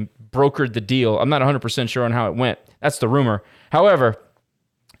actually brokered the deal. I'm not 100% sure on how it went. That's the rumor. However,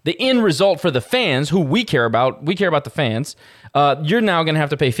 the end result for the fans, who we care about the fans, you're now going to have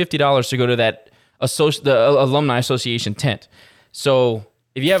to pay $50 to go to that the Alumni Association tent. So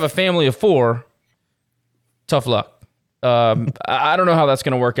if you have a family of 4, tough luck. I don't know how that's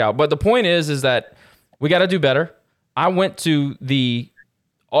going to work out. But the point is that we got to do better. I went to the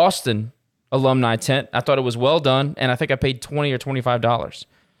Austin alumni tent. I thought it was well done, and I think I paid $20 or $25.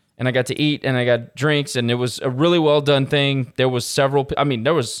 And I got to eat, and I got drinks, and it was a really well done thing. There was several. If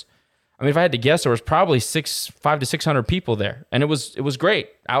I had to guess, there was probably 500 to 600 people there, and it was great,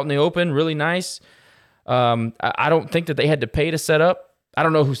 out in the open, really nice. I don't think that they had to pay to set up. I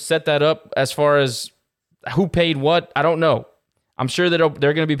don't know who set that up as far as who paid what. I don't know. I'm sure that there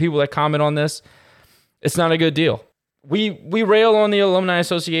are going to be people that comment on this. It's not a good deal. We rail on the Alumni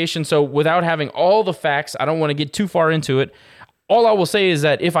Association, so without having all the facts, I don't want to get too far into it. All I will say is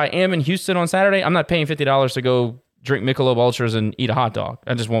that if I am in Houston on Saturday, I'm not paying $50 to go drink Michelob Ultras and eat a hot dog.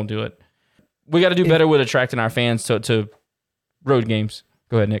 I just won't do it. We got to do better with attracting our fans to road games.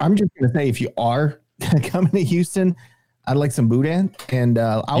 Go ahead, Nick. I'm just going to say, if you are coming to Houston, I'd like some boudin, and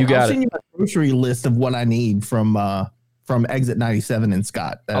I'll send you a grocery list of what I need from Exit 97 in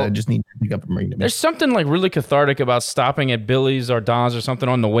Scott that I just need to pick up and bring to me. There's something like really cathartic about stopping at Billy's or Don's or something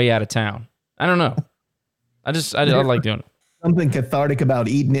on the way out of town. I don't know. I like doing it. Something cathartic about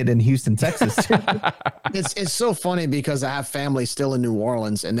eating it in Houston, Texas. It's so funny because I have family still in New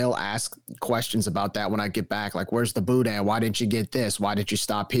Orleans, and they'll ask questions about that when I get back. Like, where's the boudin? Why didn't you get this? Why did you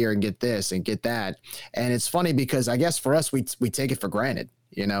stop here and get this and get that? And it's funny because I guess for us, we take it for granted.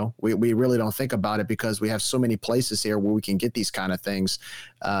 We really don't think about it because we have so many places here where we can get these kind of things.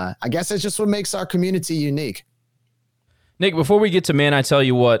 I guess that's just what makes our community unique. Nick, before we get to Man, I Tell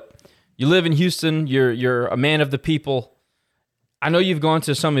You What, you live in Houston. You're a man of the people. I know you've gone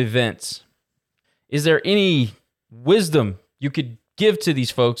to some events. Is there any wisdom you could give to these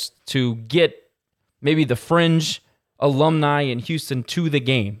folks to get maybe the fringe alumni in Houston to the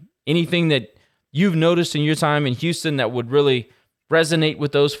game? Anything that you've noticed in your time in Houston that would really resonate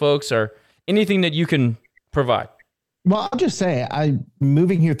with those folks, or anything that you can provide? Well, I'll just say,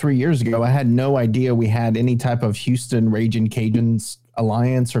 moving here 3 years ago, I had no idea we had any type of Houston Raging Cajuns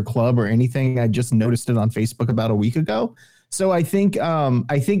alliance or club or anything. I just noticed it on Facebook about a week ago. So I think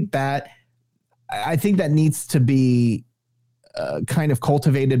that needs to be kind of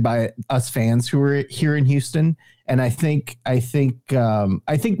cultivated by us fans who are here in Houston. And I think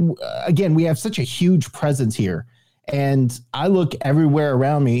again, we have such a huge presence here. And I look everywhere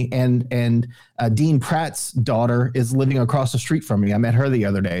around me, and Dean Pratt's daughter is living across the street from me. I met her the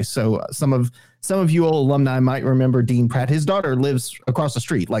other day. So some of you old alumni might remember Dean Pratt. His daughter lives across the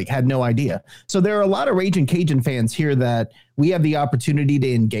street, like had no idea. So there are a lot of Ragin' Cajun fans here that we have the opportunity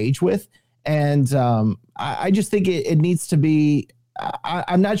to engage with. And I just think it needs to be,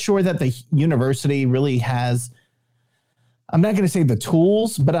 I'm not sure that the university really has, I'm not going to say the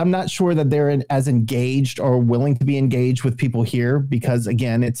tools, but I'm not sure that they're as engaged or willing to be engaged with people here because,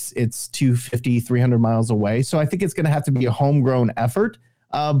 again, it's 250, 300 miles away. So I think it's going to have to be a homegrown effort.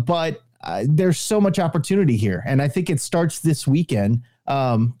 But there's so much opportunity here. And I think it starts this weekend.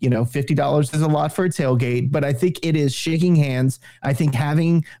 $50 is a lot for a tailgate, but I think it is shaking hands. I think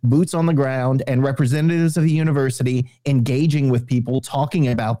having boots on the ground and representatives of the university engaging with people, talking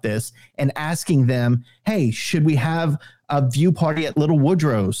about this and asking them, hey, should we have a view party at Little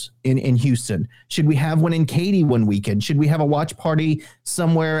Woodrow's in Houston? Should we have one in Katy one weekend? Should we have a watch party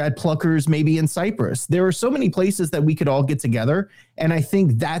somewhere at Pluckers, maybe in Cypress? There are so many places that we could all get together. And I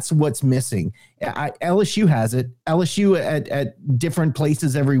think that's what's missing. LSU has it. LSU at different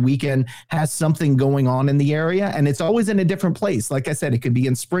places every weekend has something going on in the area. And it's always in a different place. Like I said, it could be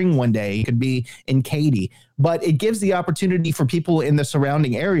in Spring one day. It could be in Katy. But it gives the opportunity for people in the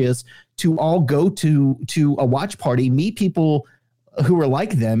surrounding areas to all go to a watch party, meet people who are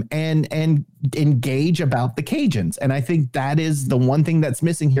like them, and engage about the Cajuns. And I think that is the one thing that's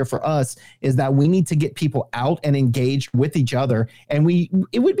missing here for us, is that we need to get people out and engaged with each other. And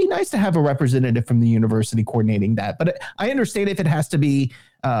it would be nice to have a representative from the university coordinating that. But I understand if it has to be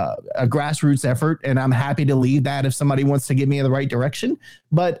a grassroots effort, and I'm happy to lead that if somebody wants to get me in the right direction.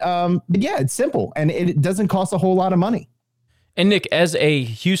 But yeah, it's simple, and it doesn't cost a whole lot of money. And Nick, as a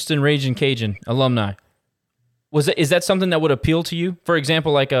Houston Ragin' Cajun alumni, is that something that would appeal to you? For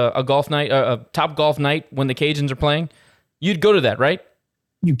example, like a golf night, a top golf night when the Cajuns are playing, you'd go to that, right?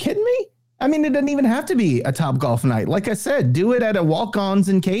 You kidding me? I mean, it doesn't even have to be a top golf night. Like I said, do it at a Walk-Ons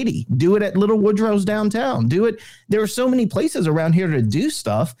in Katy. Do it at Little Woodrow's downtown. Do it. There are so many places around here to do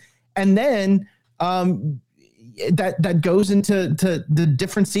stuff. And then that goes into the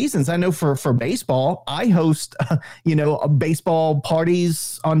different seasons. I know for baseball, I host, baseball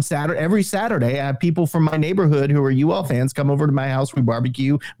parties on Saturday. Every Saturday, I have people from my neighborhood who are UL fans come over to my house. We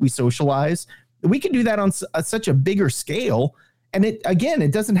barbecue, we socialize. We can do that on such a bigger scale. And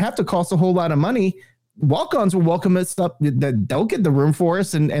it doesn't have to cost a whole lot of money. Walk-ons will welcome us up. They'll get the room for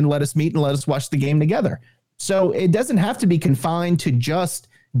us and let us meet and let us watch the game together. So it doesn't have to be confined to just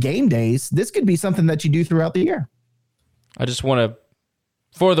game days. This could be something that you do throughout the year. I just wanted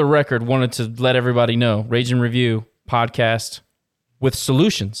to let everybody know, Ragin' Review podcast with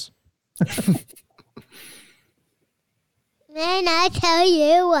solutions. Man, I tell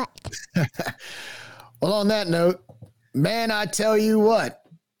you what. Well, on that note, man, I tell you what,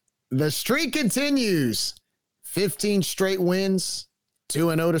 the streak continues. 15 straight wins,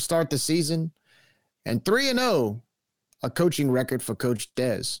 2-0 to start the season, and 3-0, a coaching record for Coach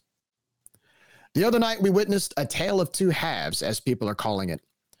Des. The other night, we witnessed a tale of two halves, as people are calling it.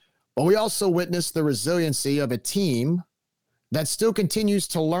 But we also witnessed the resiliency of a team that still continues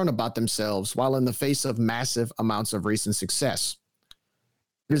to learn about themselves while in the face of massive amounts of recent success.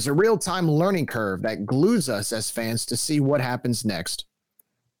 It is a real-time learning curve that glues us as fans to see what happens next.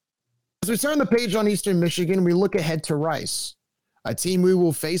 As we turn the page on Eastern Michigan, we look ahead to Rice, a team we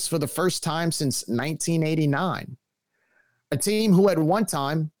will face for the first time since 1989. A team who at one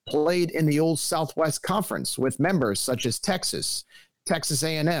time played in the old Southwest Conference with members such as Texas, Texas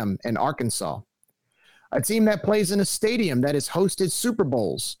A&M, and Arkansas. A team that plays in a stadium that has hosted Super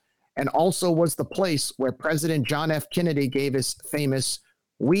Bowls and also was the place where President John F. Kennedy gave his famous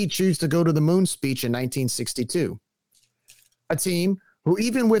 "We Choose to Go to the Moon" speech in 1962. A team who,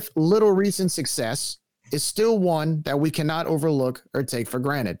 even with little recent success, is still one that we cannot overlook or take for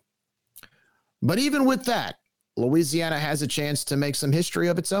granted. But even with that, Louisiana has a chance to make some history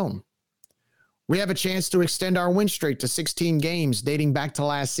of its own. We have a chance to extend our win streak to 16 games dating back to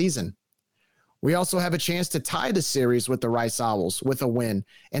last season. We also have a chance to tie the series with the Rice Owls with a win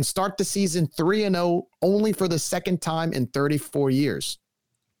and start the season 3-0 only for the second time in 34 years.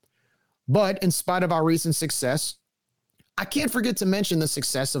 But in spite of our recent success, I can't forget to mention the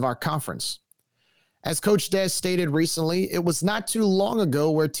success of our conference. As Coach Des stated recently, it was not too long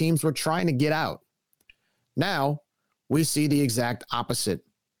ago where teams were trying to get out. Now, we see the exact opposite.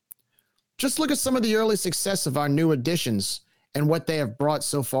 Just look at some of the early success of our new additions and what they have brought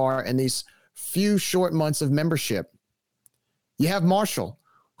so far in these few short months of membership. You have Marshall,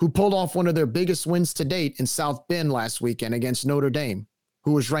 who pulled off one of their biggest wins to date in South Bend last weekend against Notre Dame,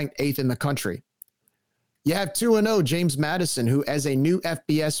 who was ranked 8th in the country. You have 2-0 James Madison, who as a new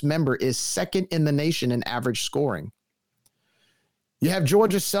FBS member is 2nd in the nation in average scoring. You have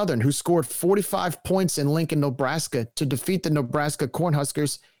Georgia Southern, who scored 45 points in Lincoln, Nebraska to defeat the Nebraska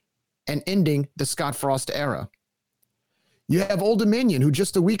Cornhuskers and ending the Scott Frost era. You have Old Dominion, who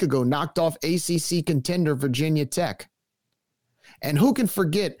just a week ago knocked off ACC contender Virginia Tech. And who can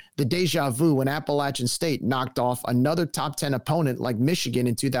forget the deja vu when Appalachian State knocked off another top 10 opponent like Michigan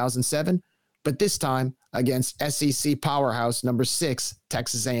in 2007, but this time against SEC powerhouse number 6,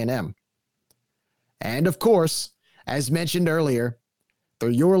 Texas A&M. And of course, as mentioned earlier,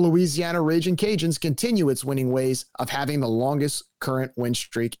 your Louisiana Ragin' Cajuns continue its winning ways of having the longest current win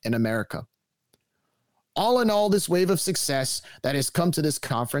streak in America. All in all, this wave of success that has come to this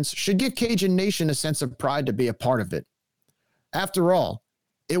conference should give Cajun Nation a sense of pride to be a part of it. After all,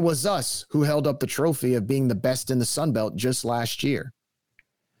 it was us who held up the trophy of being the best in the Sun Belt just last year.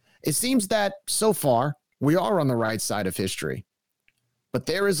 It seems that, so far, we are on the right side of history. But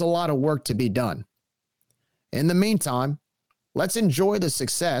there is a lot of work to be done. In the meantime, let's enjoy the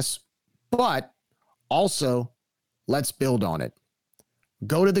success, but also let's build on it.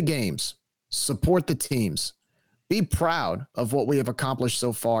 Go to the games, support the teams, be proud of what we have accomplished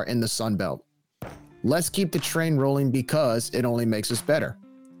so far in the Sun Belt. Let's keep the train rolling because it only makes us better.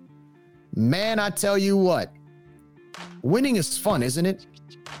 Man, I tell you what, winning is fun, isn't it?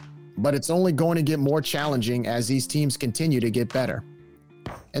 But it's only going to get more challenging as these teams continue to get better.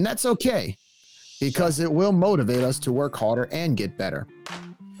 And that's okay, because it will motivate us to work harder and get better.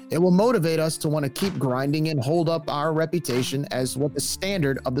 It will motivate us to want to keep grinding and hold up our reputation as what the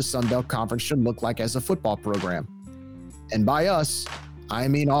standard of the Sun Belt Conference should look like as a football program. And by us, I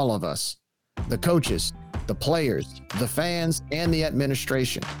mean all of us. The coaches, the players, the fans, and the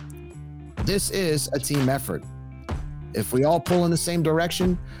administration. This is a team effort. If we all pull in the same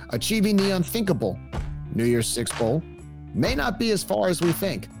direction, achieving the unthinkable, New Year's Six Bowl, may not be as far as we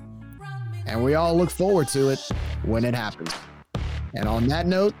think. And we all look forward to it when it happens. And on that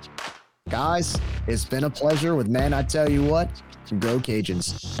note, guys, it's been a pleasure with Man, I Tell You What, Go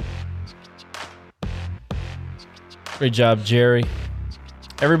Cajuns. Great job, Jerry.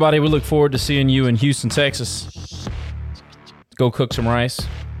 Everybody, we look forward to seeing you in Houston, Texas. Go cook some rice.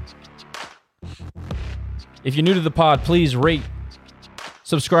 If you're new to the pod, please rate,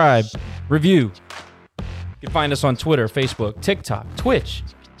 subscribe, review. You can find us on Twitter, Facebook, TikTok, Twitch,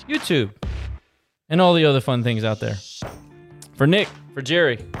 YouTube, and all the other fun things out there. For Nick, for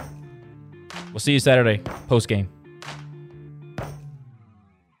Jerry, we'll see you Saturday, post-game.